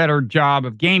doing a better job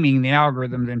of gaming the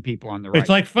algorithm than people on the right. It's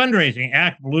like fundraising.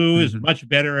 ActBlue is much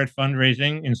better at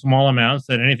fundraising in small amounts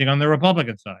than anything on the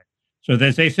Republican side. So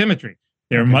there's asymmetry.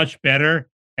 They're much better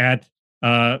at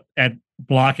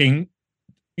blocking,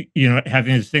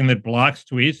 having this thing that blocks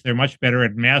tweets. They're much better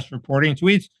at mass reporting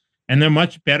tweets, and they're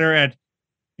much better at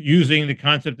using the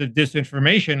concept of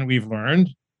disinformation we've learned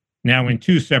now in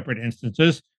two separate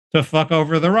instances to fuck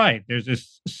over the right. There's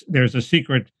a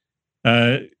secret,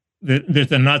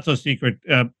 there's a not so secret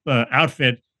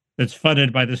outfit that's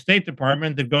funded by the State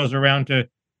Department that goes around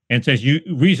and says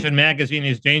Reason Magazine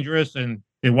is dangerous and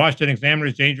the Washington Examiner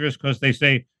is dangerous because they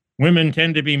say women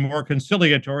tend to be more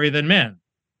conciliatory than men.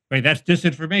 Right? That's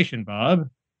disinformation, Bob.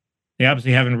 They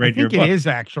obviously haven't read your book. I think it is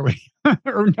actually,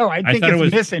 or no, I think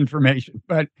it's misinformation.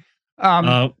 But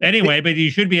anyway, but you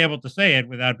should be able to say it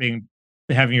without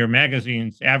having your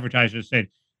magazine's advertisers say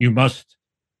you must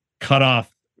cut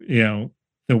off, the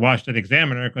Washington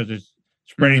Examiner because it's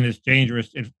spreading this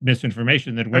dangerous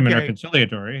misinformation that women are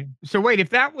conciliatory. So wait, if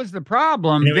that was the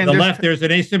problem, then the left, there's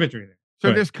an asymmetry there.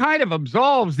 So this kind of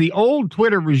absolves the old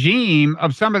Twitter regime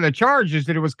of some of the charges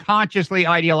that it was consciously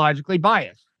ideologically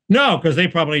biased. No, because they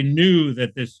probably knew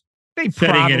that this.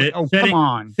 Come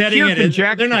on.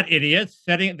 They're not idiots.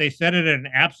 They set it at an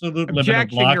absolute limit of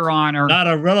blocks, Your Honor. Not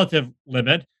a relative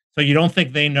limit. So you don't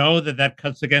think they know that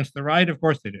cuts against the right? Of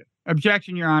course they do.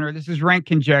 Objection, Your Honor. This is rank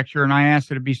conjecture, and I ask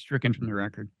that it be stricken from the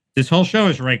record. This whole show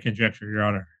is rank conjecture, Your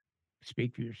Honor.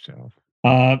 Speak for yourself.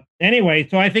 Anyway,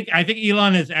 so I think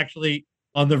Elon is actually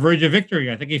on the verge of victory.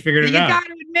 I think he figured it out. You got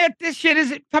to admit, this shit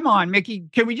isn't. Come on, Mickey.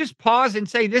 Can we just pause and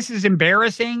say this is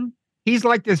embarrassing? He's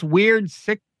like this weird,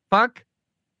 sick fuck.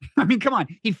 I mean, come on.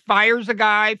 He fires a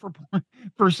guy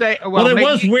for saying. Well, it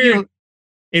was weird.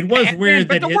 It was weird.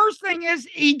 But the worst thing is,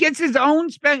 he gets his own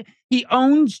special. He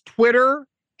owns Twitter,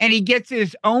 and he gets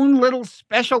his own little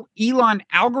special Elon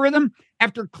algorithm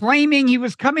after claiming he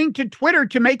was coming to Twitter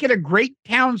to make it a great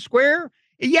town square.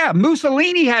 Yeah,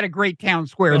 Mussolini had a great town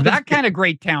square. Well, that kind of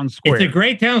great town square. It's a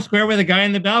great town square with a guy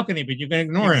in the balcony, but you can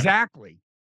ignore him. Exactly.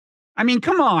 I mean,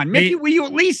 come on, Mickey. Will you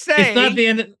at least say it's not the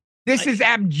end? This is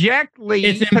abjectly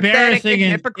embarrassing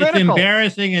and hypocritical. It's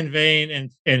embarrassing and vain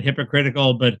and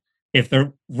hypocritical. But if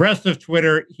the rest of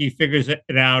Twitter he figures it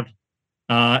out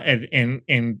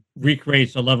and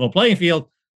recreates a level playing field,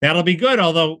 that'll be good.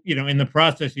 Although in the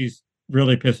process he's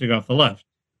really pissing off the left.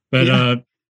 But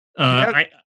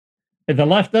the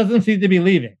left doesn't seem to be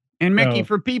leaving. And Mickey,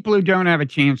 for people who don't have a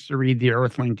chance to read the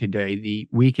Earthling today, the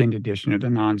weekend edition of the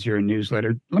Non-Zero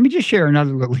newsletter, let me just share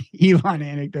another little Elon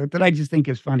anecdote that I just think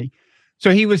is funny.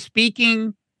 So he was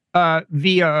speaking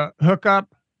via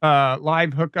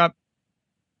live hookup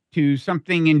to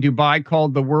something in Dubai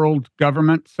called the World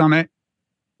Government Summit.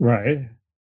 Right.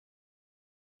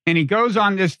 And he goes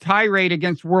on this tirade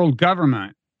against world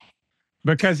government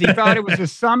because he thought it was a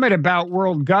summit about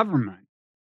world government,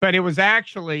 but it was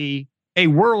actually a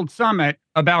world summit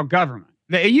about government.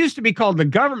 It used to be called the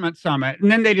Government Summit, and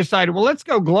then they decided, well, let's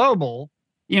go global.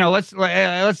 Let's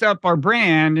up our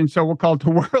brand, and so we'll call it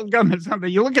the World Government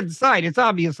Summit. You look at the site;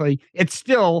 it's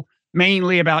still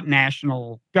mainly about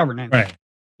national governance. Right.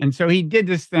 And so he did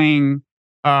this thing.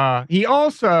 He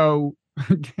also,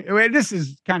 this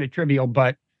is kind of trivial,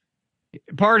 but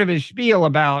part of his spiel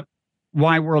about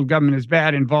why world government is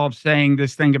bad involves saying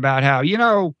this thing about how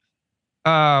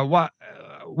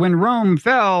when Rome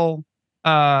fell,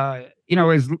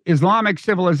 Islamic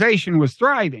civilization was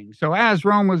thriving. So as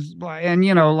Rome was, and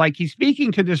he's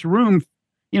speaking to this room,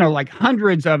 like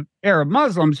hundreds of Arab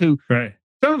Muslims who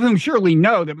Some of whom surely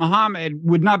know that Muhammad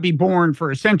would not be born for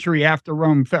a century after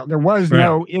Rome fell. There was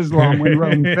no Islam when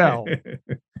Rome fell.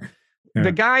 Yeah.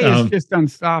 The guy is just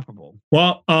unstoppable.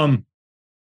 Well,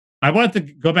 I wanted to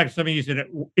go back to something you said.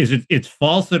 It's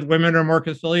false that women are more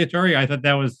conciliatory? I thought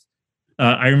that was.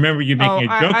 I remember you making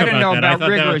a joke about that. I thought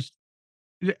rigorous.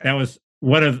 That was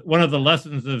one of the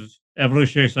lessons of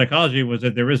evolutionary psychology was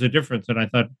that there is a difference, and I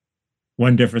thought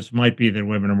one difference might be that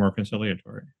women are more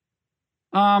conciliatory.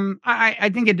 I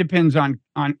think it depends on.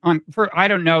 I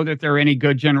don't know that there are any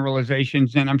good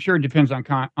generalizations, and I'm sure it depends on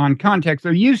context.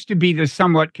 There used to be this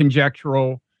somewhat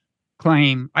conjectural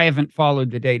claim. I haven't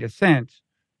followed the data since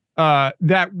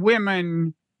that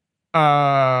women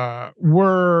were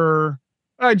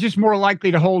just more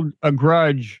likely to hold a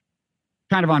grudge,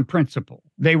 kind of on principle.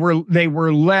 They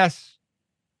were less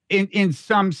in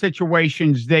some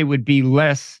situations. They would be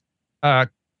less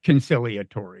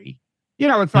conciliatory. You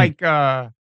know, it's like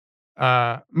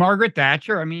Margaret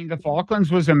Thatcher. I mean, the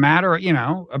Falklands was a matter of,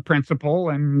 a principle,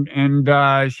 and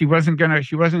she wasn't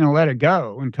gonna let it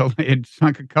go until they had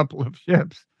sunk a couple of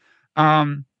ships.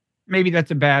 Maybe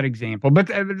that's a bad example, but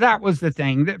that was the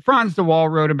thing that Franz de Waal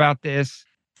wrote about this.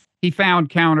 He found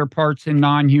counterparts in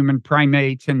non-human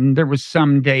primates, and there was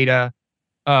some data,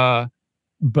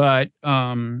 but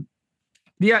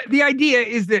the idea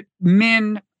is that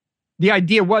men. The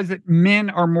idea was that men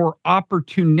are more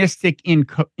opportunistic in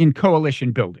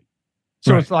coalition building.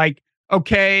 So It's like,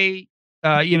 okay,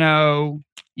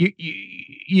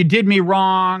 you did me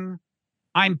wrong.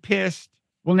 I'm pissed.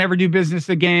 We'll never do business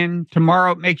again.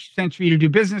 Tomorrow it makes sense for you to do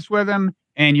business with them,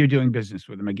 and you're doing business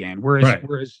with them again.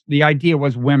 Whereas the idea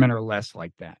was women are less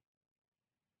like that.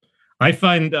 I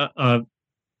find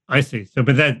I see. So,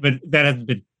 but that hasn't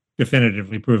been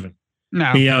definitively proven.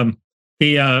 No.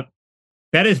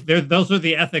 Those are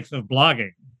the ethics of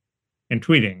blogging and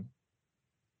tweeting.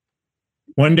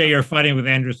 One day you're fighting with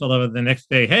Andrew Sullivan, the next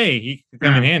day, hey, he could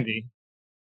come in handy.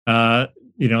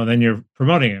 Then you're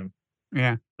promoting him.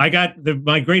 Yeah. I got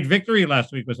my great victory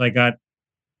last week was I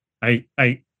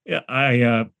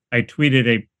tweeted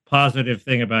a positive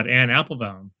thing about Ann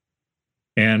Applebaum,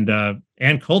 and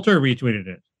Ann Coulter retweeted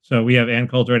it. So we have Ann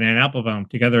Coulter and Ann Applebaum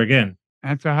together again.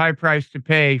 That's a high price to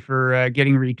pay for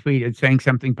getting retweeted, saying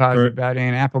something positive about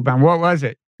Ann Applebaum. What was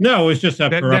it? No, it was just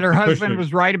that her husband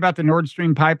was right about the Nord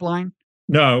Stream pipeline.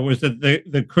 No, it was that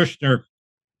the Kushner,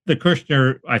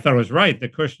 I thought it was right. The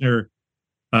Kushner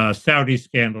Saudi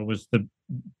scandal was the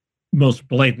most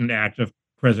blatant act of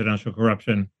presidential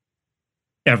corruption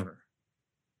ever.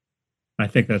 I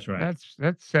think that's right.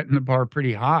 That's setting the bar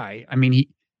pretty high. I mean,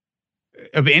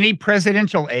 of any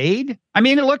presidential aid. I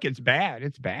mean, look, it's bad.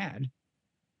 It's bad.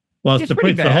 Well, it's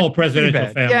the whole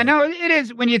presidential family. Yeah, no, it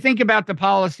is. When you think about the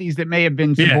policies that may have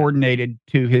been subordinated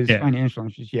to his financial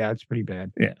interests, it's pretty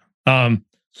bad. Yeah.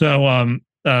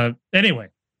 Anyway,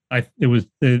 it was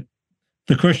the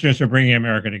Kushners are bringing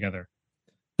America together.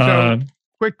 So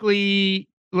quickly,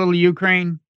 little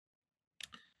Ukraine.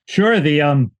 Sure.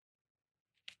 They're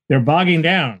bogging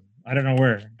down. I don't know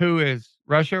where. Who is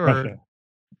Russia or? Russia.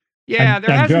 Yeah,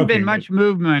 there hasn't been much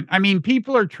movement. I mean,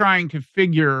 people are trying to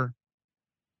figure.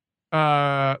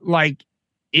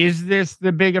 Is this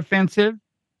the big offensive?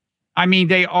 I mean,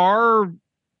 they have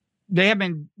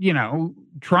been,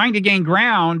 trying to gain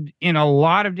ground in a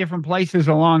lot of different places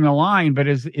along the line, but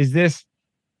is this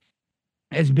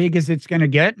as big as it's going to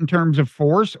get in terms of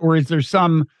force, or is there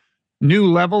some new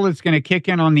level that's going to kick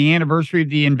in on the anniversary of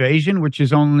the invasion, which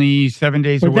is only 7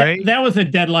 days away? That was a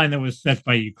deadline that was set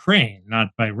by Ukraine, not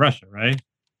by Russia, right?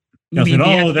 They're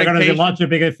going to launch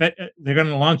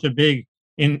a big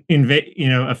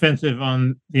offensive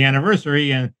on the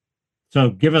anniversary, and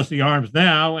so give us the arms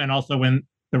now. And also, when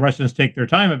the Russians take their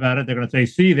time about it, they're going to say,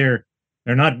 "See, they're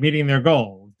not meeting their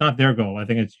goal. It's not their goal. I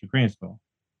think it's Ukraine's goal."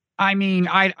 I mean,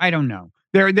 I don't know.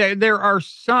 There are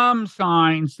some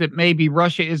signs that maybe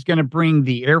Russia is going to bring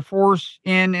the Air Force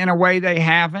in a way they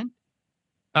haven't.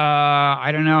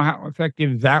 I don't know how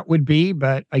effective that would be,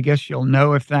 but I guess you'll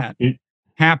know if that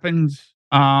happens.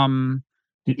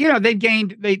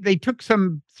 They took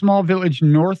some small village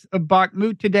north of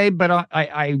Bakhmut today, but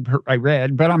I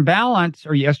read, but on balance,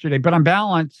 or yesterday, but on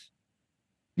balance,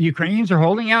 the Ukrainians are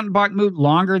holding out in Bakhmut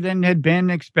longer than had been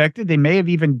expected. They may have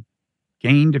even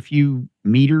gained a few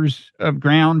meters of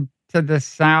ground to the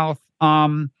south.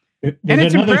 And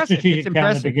it's impressive. Strategic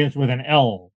town that begins with an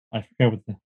L. I forget what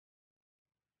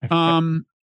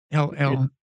LL.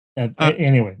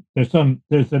 Anyway, there's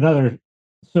another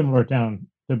similar town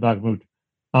to Bakhmut.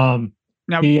 I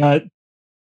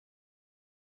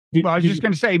was just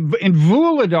going to say, in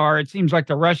Vuhledar, it seems like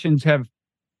the Russians have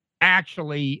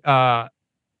actually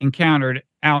encountered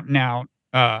out and out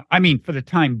I mean, for the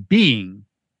time being,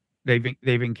 they've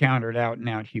encountered out and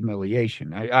out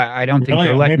humiliation. I don't think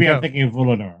they're letting maybe go. I'm thinking of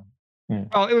Volodar. Yeah.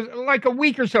 Well, it was like a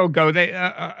week or so ago. They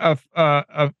a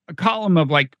column of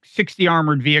like 60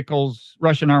 armored vehicles,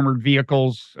 Russian armored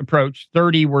vehicles, approached.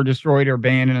 30 were destroyed or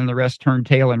abandoned, and the rest turned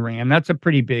tail and ran. That's a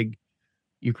pretty big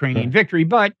Ukrainian victory.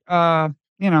 But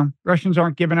Russians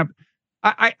aren't giving up.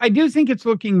 I do think it's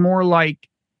looking more like,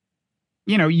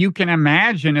 you can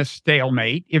imagine a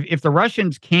stalemate if the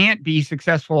Russians can't be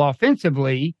successful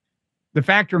offensively. The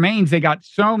fact remains they got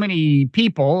so many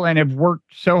people and have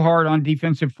worked so hard on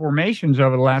defensive formations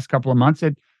over the last couple of months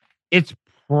that it's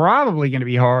probably going to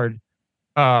be hard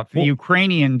for the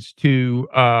Ukrainians to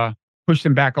push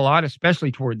them back a lot,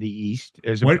 especially toward the east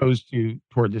as opposed to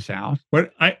toward the south.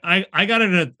 But I got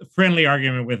in a friendly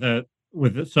argument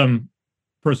with some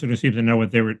person who seemed to know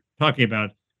what they were talking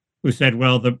about, who said,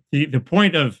 well, the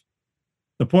point of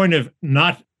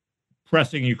not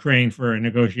pressing Ukraine for a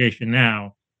negotiation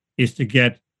now is to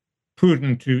get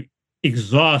Putin to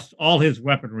exhaust all his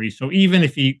weaponry. So even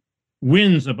if he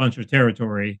wins a bunch of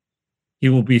territory, he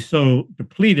will be so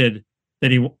depleted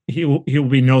that he will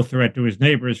be no threat to his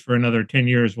neighbors for another 10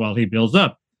 years while he builds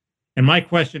up. And my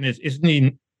question is,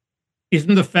 isn't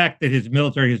the fact that his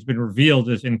military has been revealed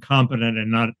as incompetent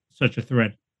and not such a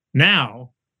threat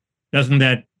now, doesn't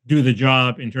that do the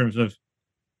job in terms of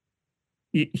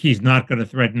he's not going to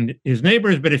threaten his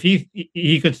neighbors? But if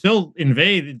he could still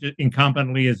invade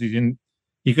incompetently as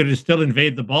he could still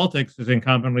invade the Baltics as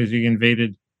incompetently as he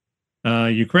invaded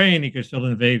Ukraine. He could still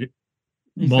invade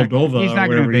Moldova. He's not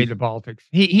going to invade the Baltics.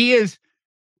 He is,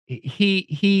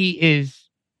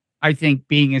 I think,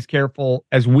 being as careful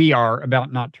as we are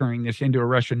about not turning this into a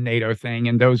Russian NATO thing,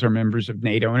 and those are members of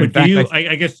NATO. And but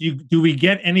do we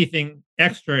get anything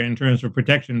extra in terms of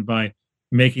protection by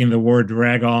making the war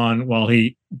drag on while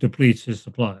he depletes his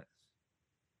supplies?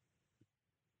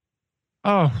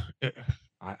 Oh,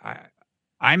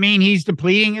 I mean, he's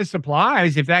depleting his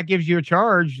supplies. If that gives you a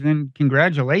charge, then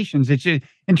congratulations. It's just,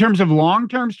 in terms of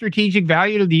long-term strategic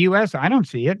value to the U.S., I don't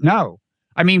see it. No.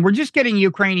 I mean, we're just getting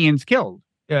Ukrainians killed,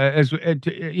 Well,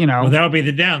 that would be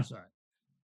the downside.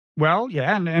 Well,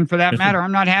 yeah, and for that matter,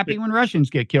 I'm not happy when Russians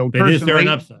get killed. But is there an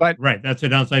upside? But, right, that's a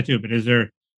downside too. But is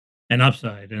there an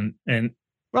upside? And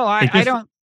well, I don't.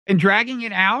 And dragging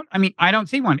it out, I mean, I don't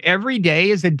see one. Every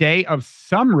day is a day of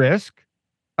some risk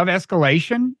of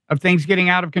escalation, of things getting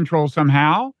out of control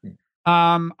somehow.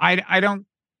 I don't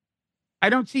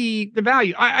see the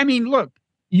value. I mean, look,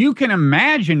 you can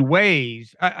imagine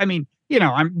ways. I mean,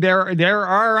 there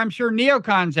are, I'm sure,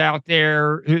 neocons out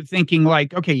there who thinking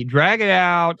like, okay, you drag it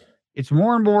out. It's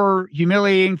more and more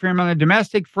humiliating for him on the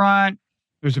domestic front.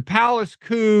 There's a palace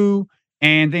coup,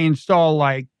 and they install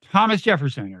like Thomas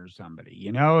Jefferson or somebody.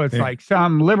 It's like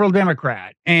some liberal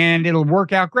Democrat, and it'll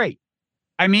work out great.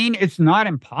 I mean, it's not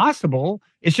impossible.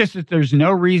 It's just that there's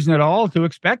no reason at all to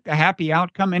expect a happy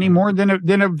outcome any more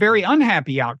than a very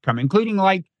unhappy outcome, including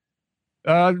like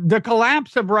the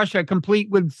collapse of Russia, complete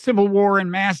with civil war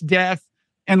and mass death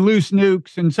and loose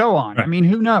nukes and so on. Right. I mean,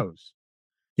 who knows?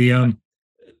 I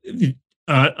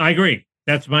agree.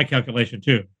 That's my calculation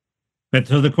too. But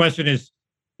so the question is,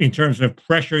 in terms of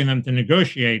pressuring them to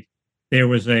negotiate, there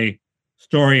was a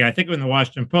story, I think in the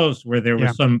Washington Post, where there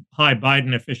was some high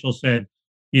Biden official said,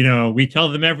 we tell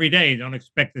them every day, don't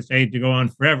expect this aid to go on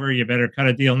forever. You better cut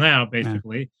a deal now,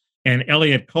 basically. Yeah. And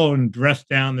Elliot Cohen dressed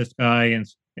down this guy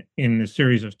in a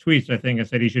series of tweets, I think, and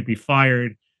said he should be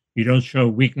fired. You don't show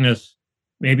weakness.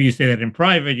 Maybe you say that in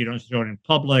private. You don't show it in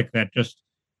public. That just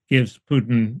gives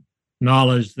Putin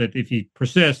knowledge that if he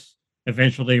persists,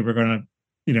 eventually we're going to,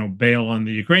 bail on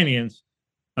the Ukrainians.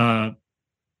 I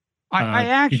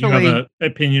actually, do you have an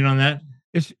opinion on that?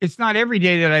 It's not every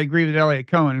day that I agree with Elliot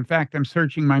Cohen. In fact, I'm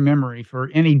searching my memory for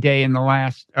any day in the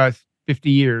last 50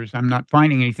 years. I'm not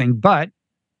finding anything. But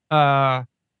I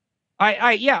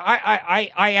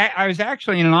was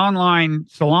actually in an online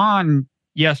salon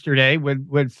yesterday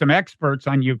with some experts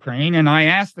on Ukraine, and I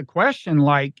asked the question,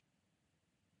 like,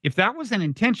 if that was an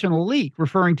intentional leak,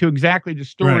 referring to exactly the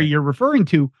story you're referring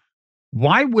to,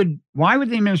 why would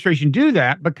the administration do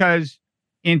that? Because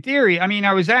in theory, I mean,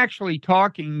 I was actually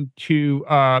talking to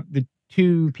the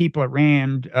two people at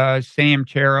RAND, Sam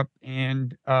Charap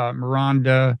and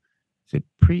Miranda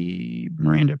Priebe,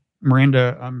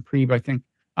 I think,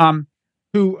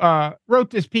 who wrote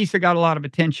this piece that got a lot of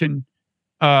attention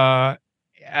about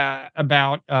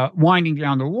winding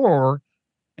down the war.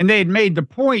 And they had made the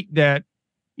point that,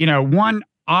 one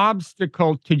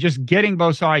obstacle to just getting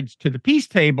both sides to the peace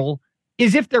table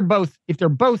is if they're both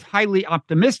highly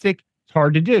optimistic, it's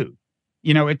hard to do.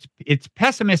 it's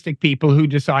pessimistic people who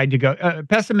decide to go,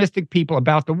 pessimistic people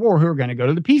about the war who are going to go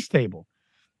to the peace table.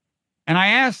 And I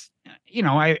asked,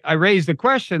 I raised the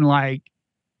question like,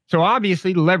 so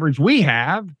obviously the leverage we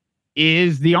have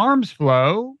is the arms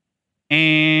flow.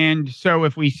 And so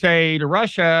if we say to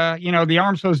Russia, the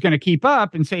arms flow is going to keep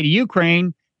up, and say to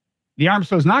Ukraine, the arms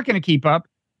flow is not going to keep up,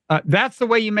 that's the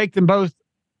way you make them both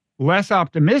less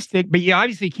optimistic. But you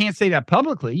obviously can't say that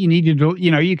publicly. You need to do,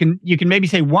 you can maybe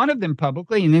say one of them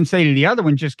publicly and then say to the other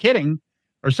one, just kidding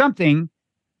or something.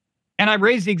 And I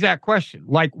raised the exact question,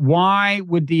 like, why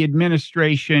would the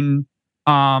administration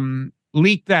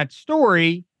leak that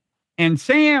story? And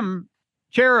Sam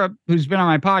Cherub, who's been on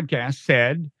my podcast,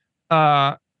 said,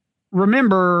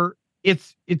 remember,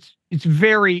 it's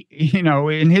very,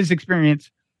 in his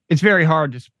experience, it's very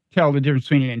hard to tell the difference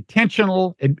between an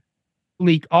intentional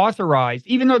leak authorized,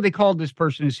 even though they called this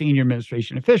person a senior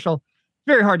administration official. It's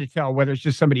very hard to tell whether it's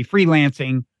just somebody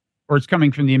freelancing or it's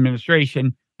coming from the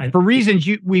administration. For reasons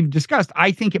we've discussed,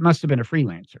 I think it must have been a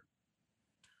freelancer.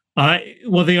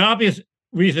 Well, the obvious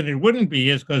reason it wouldn't be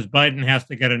is because Biden has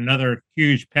to get another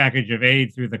huge package of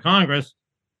aid through the Congress,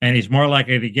 and he's more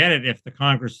likely to get it if the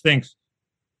Congress thinks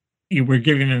we're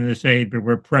giving them this aid, but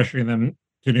we're pressuring them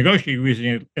to negotiate, using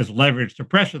it as leverage to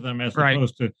pressure them, as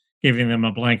opposed to giving them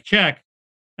a blank check.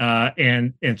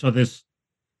 And so this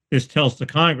tells the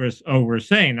Congress, oh, we're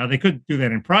saying. Now, they could do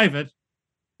that in private,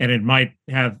 and it might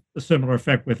have a similar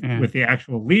effect with the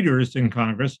actual leaders in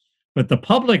Congress. But the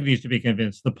public needs to be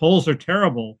convinced. The polls are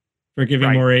terrible for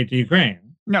giving more aid to Ukraine.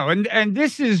 No, and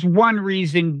this is one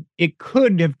reason it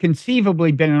could have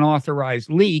conceivably been an authorized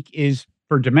leak, is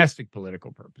for domestic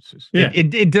political purposes. Yeah.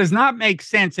 It does not make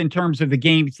sense in terms of the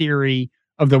game theory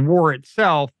of the war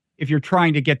itself if you're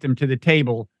trying to get them to the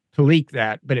table to leak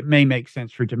that, but it may make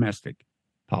sense for domestic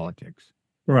politics.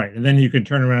 Right. And then you can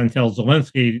turn around and tell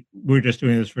Zelensky, we're just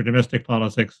doing this for domestic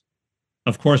politics.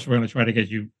 Of course, we're going to try to get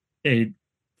you aid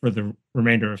for the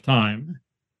remainder of time.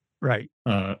 Right.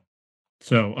 Anyway,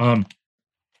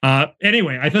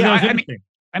 I thought that was interesting.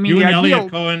 You and Elliot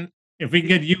Cohen, if we can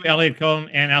get you, Elliot Cohen,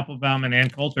 Ann Applebaum, and Ann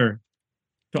Coulter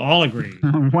to all agree.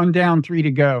 1 down, 3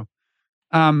 to go.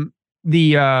 But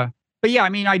yeah,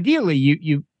 ideally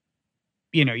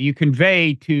you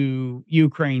convey to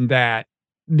Ukraine that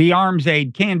the arms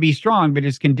aid can be strong, but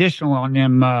it's conditional on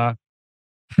them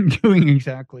doing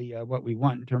exactly what we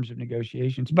want in terms of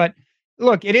negotiations. But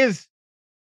look, it is.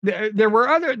 There were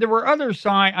other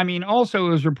signs. Also, it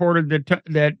was reported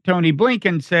that Tony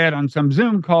Blinken said on some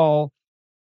Zoom call,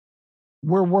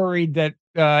 we're worried that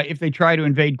if they try to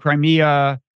invade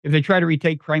Crimea, if they try to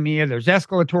retake Crimea, there's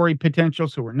escalatory potential.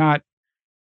 So we're not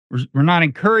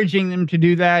encouraging them to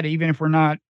do that, even if we're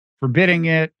not forbidding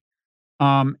it.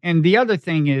 And the other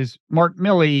thing is Mark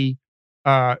Milley,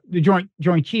 the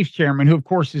Joint Chiefs Chairman, who of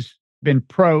course has been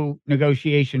pro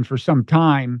negotiation for some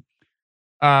time,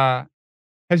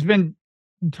 has been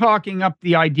talking up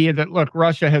the idea that, look,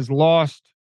 Russia has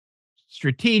lost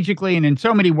strategically, and in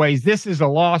so many ways, this is a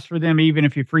loss for them, even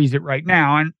if you freeze it right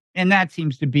now. And that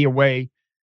seems to be a way,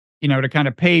 to kind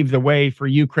of pave the way for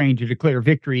Ukraine to declare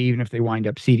victory, even if they wind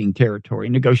up ceding territory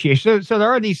in negotiation. So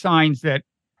there are these signs that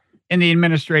in the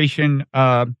administration,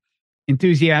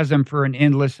 enthusiasm for an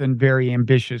endless and very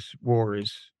ambitious war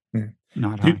is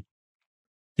not high.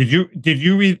 Did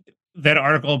you read that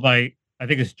article by, I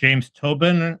think it's James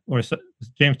Tobin or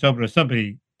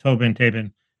somebody,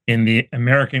 Tobin in the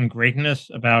American Greatness,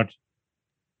 about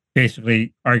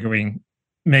basically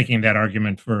making that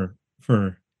argument for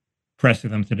pressing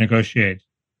them to negotiate?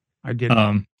 I did.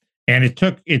 And it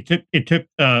took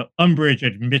umbrage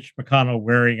at Mitch McConnell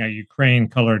wearing a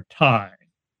Ukraine-colored tie.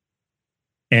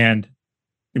 And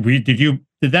did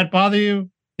that bother you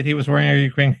that he was wearing a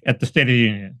Ukraine at the State of the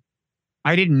Union?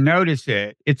 I didn't notice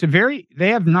it. They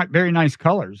have not very nice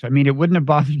colors. It wouldn't have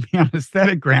bothered me on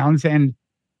aesthetic grounds. And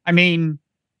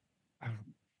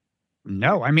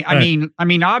no,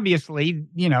 obviously,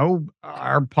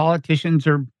 our politicians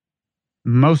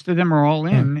most of them are all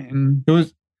in. And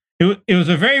it was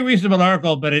a very reasonable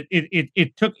article, but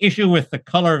it took issue with the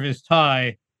color of his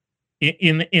tie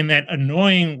in that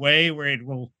annoying way where it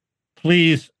will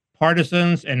please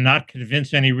partisans and not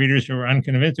convince any readers who are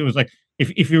unconvinced. It was like,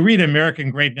 if you read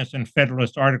American Greatness and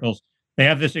Federalist articles, they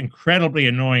have this incredibly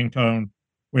annoying tone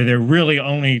where they're really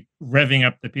only revving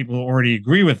up the people who already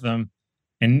agree with them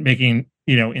and making,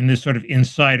 in this sort of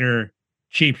insider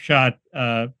cheap shot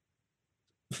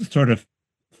sort of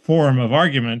form of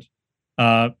argument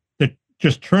that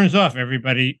just turns off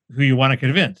everybody who you want to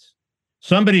convince.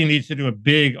 Somebody needs to do a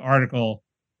big article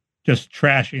just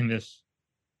trashing this.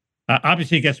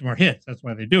 Obviously, it gets more hits. That's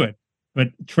why they do it. But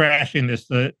trashing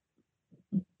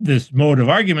this mode of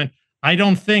argument. I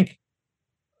don't think,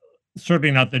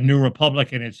 certainly not the New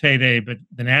Republic in its heyday, but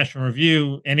the National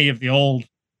Review, any of the old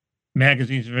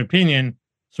magazines of opinion,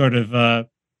 sort of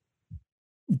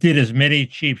did as many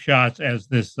cheap shots as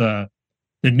this the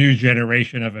new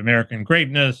generation of American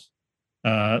greatness,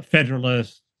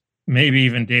 Federalist, maybe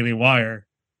even Daily Wire,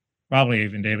 probably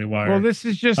even Daily Wire. Well, this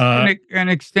is just an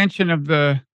extension of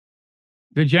the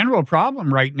general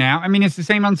problem right now. I mean, it's the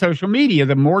same on social media.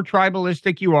 The more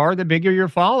tribalistic you are, the bigger your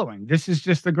following. This is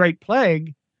just the great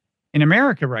plague in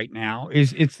America right now.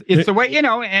 It's the way,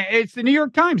 it's the New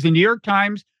York Times. The New York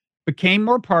Times became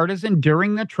more partisan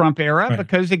during the Trump era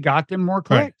because it got them more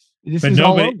clicks. Right. This but is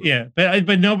nobody, all over. Yeah,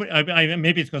 but nobody.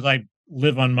 Maybe it's because I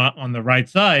live on the right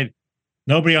side.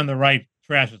 Nobody on the right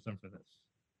trashes them for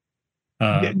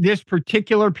this. This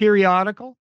particular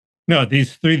periodical. No,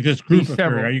 this group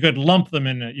of you could lump them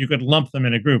in. You could lump them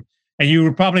in a group, and you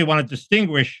would probably want to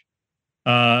distinguish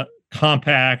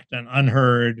Compact and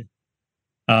Unheard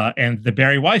and the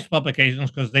Barry Weiss publications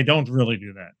because they don't really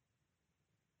do that.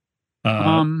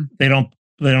 They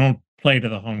don't play to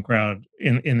the home crowd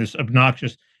in this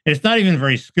obnoxious. It's not even a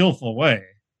very skillful way.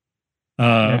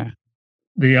 And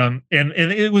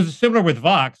it was similar with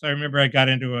Vox. I remember I got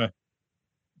into a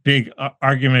big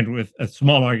a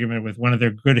small argument with one of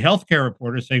their good healthcare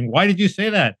reporters saying, "Why did you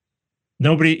say that?"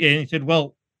 And he said,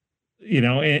 "Well,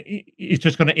 it's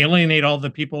just going to alienate all the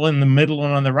people in the middle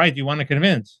and on the right you want to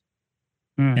convince."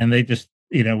 And they just,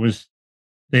 they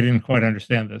didn't quite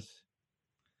understand this.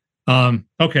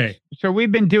 Okay. So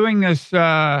we've been doing this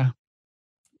about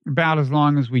as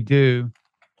long as we do.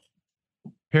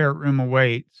 Parrot Room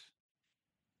awaits.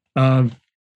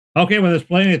 Okay, well, there's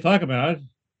plenty to talk about.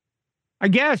 I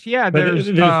guess, yeah. There's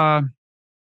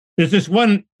this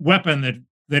one weapon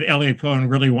that Elliot Cohen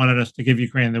really wanted us to give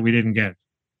Ukraine that we didn't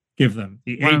give them.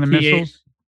 The missiles?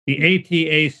 The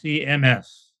ATACMS.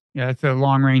 Yeah, it's a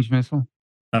long-range missile.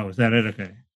 Oh, is that it?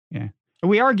 Okay. Yeah.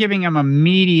 We are giving them a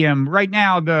medium. Right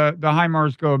now, the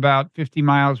HIMARS go about 50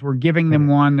 miles. We're giving them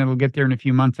one that'll get there in a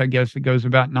few months, I guess. It goes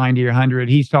about 90 or 100.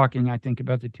 He's talking, I think,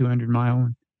 about the 200-mile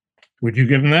one. Would you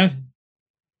give him that?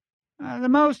 The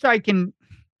most I can,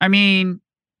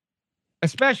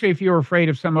 especially if you're afraid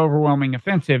of some overwhelming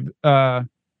offensive,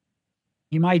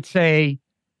 you might say,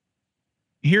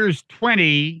 here's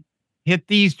 20, hit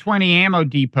these 20 ammo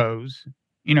depots,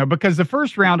 because the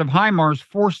first round of HIMARS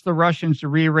forced the Russians to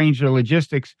rearrange their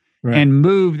logistics and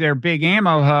move their big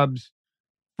ammo hubs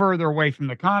further away from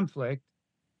the conflict.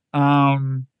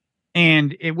 And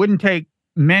it wouldn't take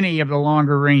many of the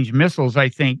longer range missiles, I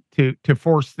think, to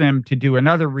force them to do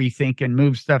another rethink and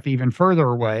move stuff even further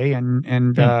away.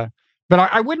 But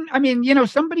I wouldn't,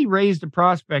 somebody raised a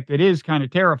prospect that is kind of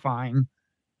terrifying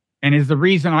and is the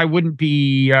reason I wouldn't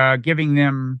be giving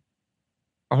them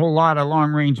a whole lot of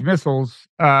long range missiles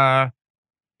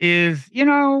is,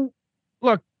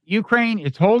 look, Ukraine,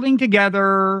 it's holding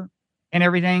together and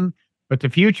everything, but the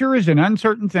future is an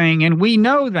uncertain thing. And we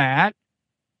know that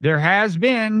there has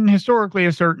been historically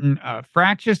a certain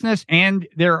fractiousness, and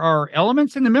there are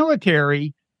elements in the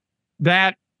military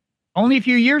that only a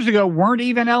few years ago weren't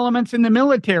even elements in the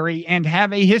military and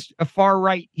have a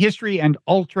far-right history and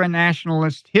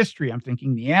ultra-nationalist history. I'm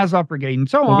thinking the Azov Brigade and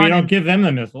so on. We don't give them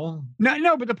the missile.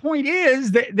 No, but the point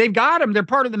is that they've got them. They're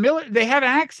part of the military. They have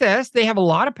access. They have a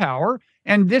lot of power.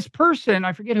 And this person,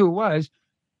 I forget who it was,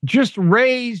 just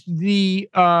raised the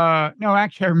no,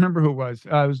 actually I remember who it was.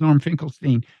 It was Norm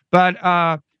Finkelstein,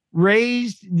 but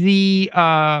raised the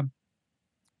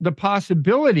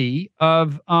possibility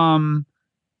of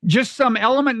just some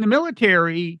element in the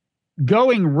military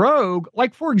going rogue.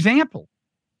 Like, for example,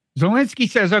 Zelensky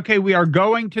says, okay, we are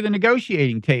going to the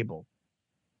negotiating table.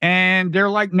 And they're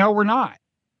like, no, we're not.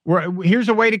 Here's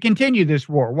a way to continue this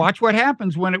war. Watch what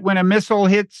happens when a missile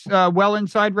hits well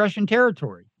inside Russian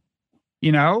territory.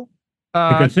 They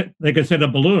could send a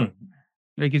balloon.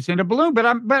 They could send a balloon,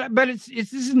 but this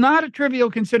is not a trivial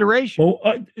consideration.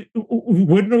 Well,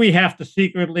 wouldn't we have to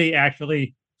secretly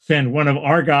actually send one of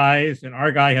our guys, and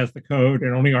our guy has the code,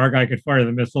 and only our guy could fire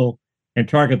the missile and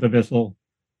target the missile,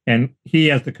 and he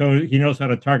has the code. He knows how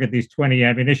to target these 20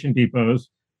 ammunition depots,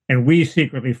 and we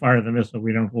secretly fire the missile.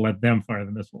 We don't let them fire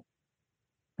the missile.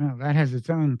 Well, that has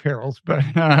its own perils, but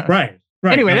right.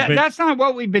 Anyway, that's not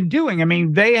what we've been doing. I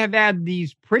mean, they have had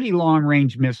these pretty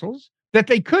long-range missiles that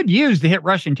they could use to hit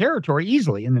Russian territory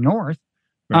easily in the north.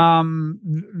 Right.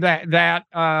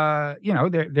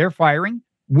 They're firing.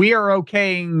 We are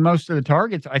okaying most of the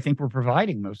targets. I think we're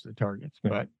providing most of the targets.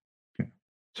 But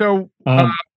so,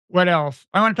 what else?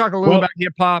 I want to talk a little about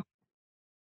hip hop.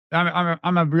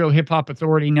 I'm a real hip hop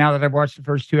authority now that I've watched the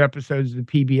first 2 episodes of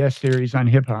the PBS series on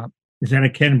hip hop. Is that a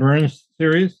Ken Burns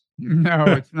series? No,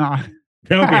 it's not.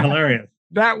 That would be hilarious.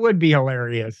 That would be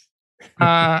hilarious.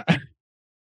 That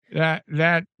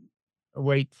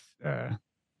awaits. That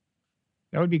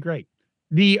would be great.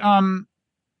 The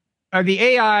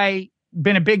AI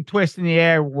been a big twist in the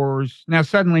AI wars. Now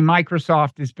suddenly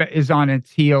Microsoft is on its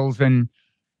heels, and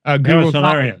Google's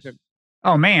hilarious.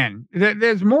 Oh man,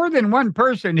 there's more than one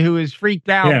person who is freaked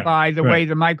out by the way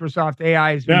the Microsoft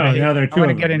AI is. No, there are two. I want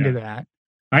to get into that.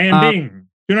 I am Bing.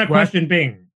 Do not question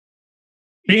Bing.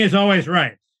 Bing is always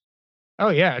right. Oh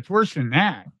yeah, it's worse than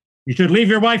that. You should leave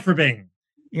your wife for Bing.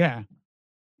 Yeah.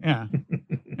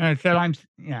 I said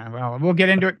well, we'll get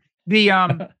into it.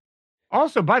 The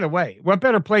also, by the way, what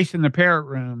better place in the Parrot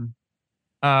Room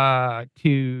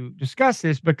to discuss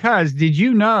this? Because did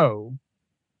you know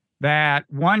that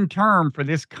one term for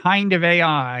this kind of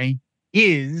AI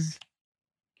is,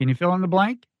 can you fill in the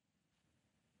blank?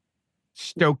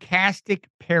 Stochastic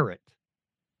parrot.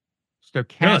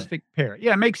 Stochastic parrot.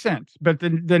 Yeah, it makes sense. But the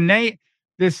name,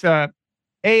 this AI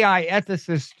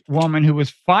ethicist woman who was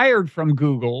fired from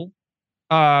Google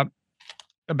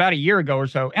about a year ago or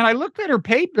so, and I looked at her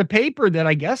the paper that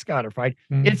I guess got her fired.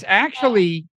 It's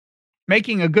actually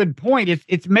making a good point.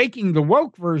 It's making the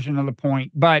woke version of the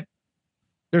point, but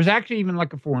there's actually even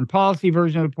like a foreign policy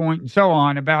version of the point and so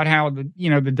on, about how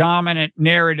the dominant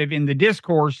narrative in the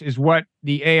discourse is what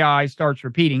the AI starts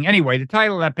repeating. Anyway, the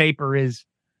title of that paper is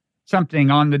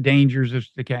something on the dangers of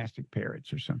stochastic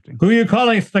parrots or something. Who are you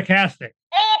calling stochastic?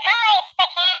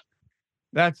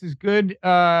 That's as good.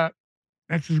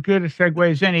 That's as good a segue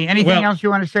as any. Anything else you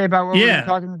want to say about what we're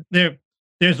talking about?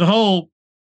 There's a whole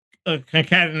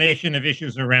concatenation of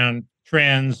issues around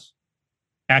trans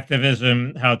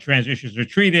activism, how trans issues are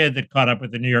treated, that caught up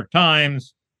with the New York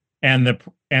Times and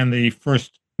the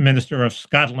First Minister of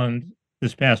Scotland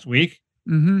this past week.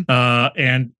 Bizarrely,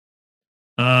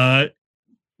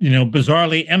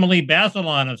 Emily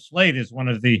Bazelon of Slate is one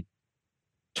of the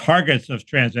targets of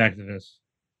trans activists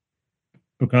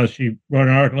because she wrote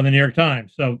an article in the New York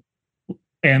Times. So,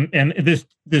 and this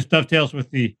dovetails with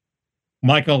the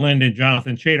Michael Lind and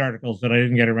Jonathan Chait articles that I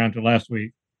didn't get around to last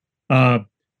week. I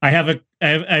have a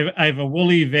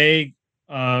woolly, vague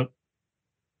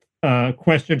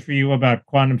question for you about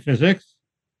quantum physics,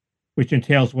 which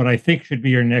entails what I think should be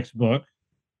your next book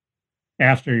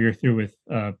after you're through with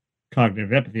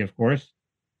cognitive empathy, of course.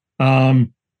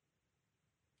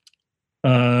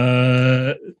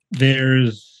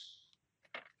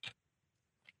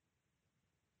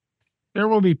 There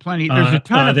will be plenty. There's a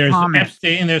ton of comments.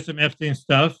 There's some Epstein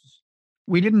stuff.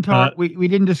 We didn't talk. We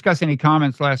didn't discuss any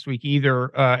comments last week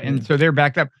either, and so they're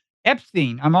backed up.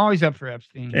 Epstein. I'm always up for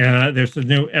Epstein. There's a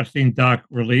new Epstein doc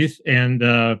release, and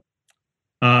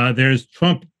there's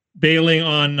Trump bailing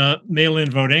on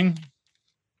mail-in voting,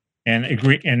 and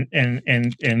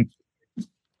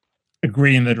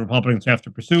agreeing that Republicans have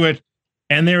to pursue it.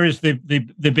 And there is the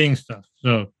Bing stuff.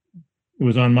 So it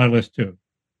was on my list too.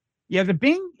 Yeah,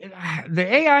 the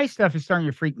AI stuff is starting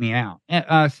to freak me out.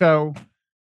 So,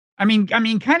 I mean,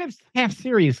 kind of half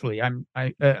seriously. I'm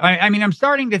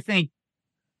starting to think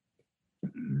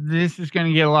this is going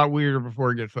to get a lot weirder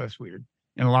before it gets less weird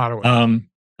in a lot of ways.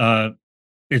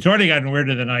 It's already gotten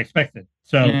weirder than I expected.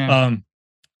 So, yeah.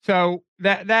 So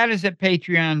that is at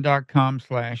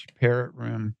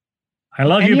patreon.com/parrotroom. I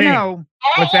love you, Bing.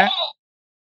 What's that?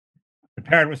 The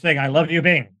parrot was saying, "I love you,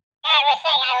 Bing."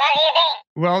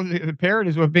 Well, the parrot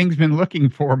is what Bing's been looking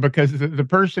for, because the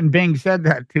person Bing said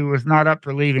that to was not up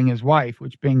for leaving his wife,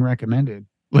 which Bing recommended.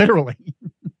 Literally.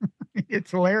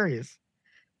 It's hilarious.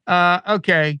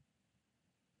 Okay.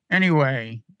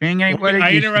 Anyway, Bing ain't what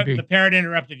it used to be. The parrot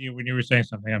interrupted you when you were saying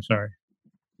something. I'm sorry.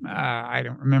 I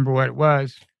don't remember what it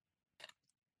was.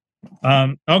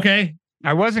 Okay.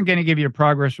 I wasn't going to give you a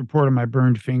progress report on my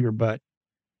burned finger, but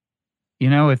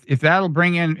if that'll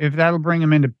bring him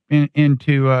into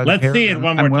let's see it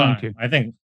one more time. I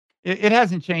think it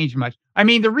hasn't changed much. I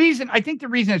mean, I think the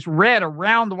reason it's red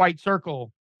around the white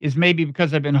circle is maybe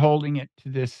because I've been holding it to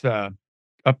this up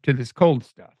to this cold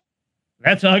stuff.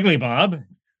 That's ugly, Bob.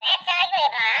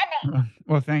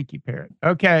 Well, thank you, Parrot.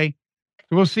 Okay,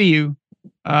 so we'll see you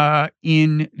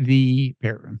in the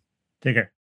Parrot Room. Take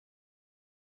care.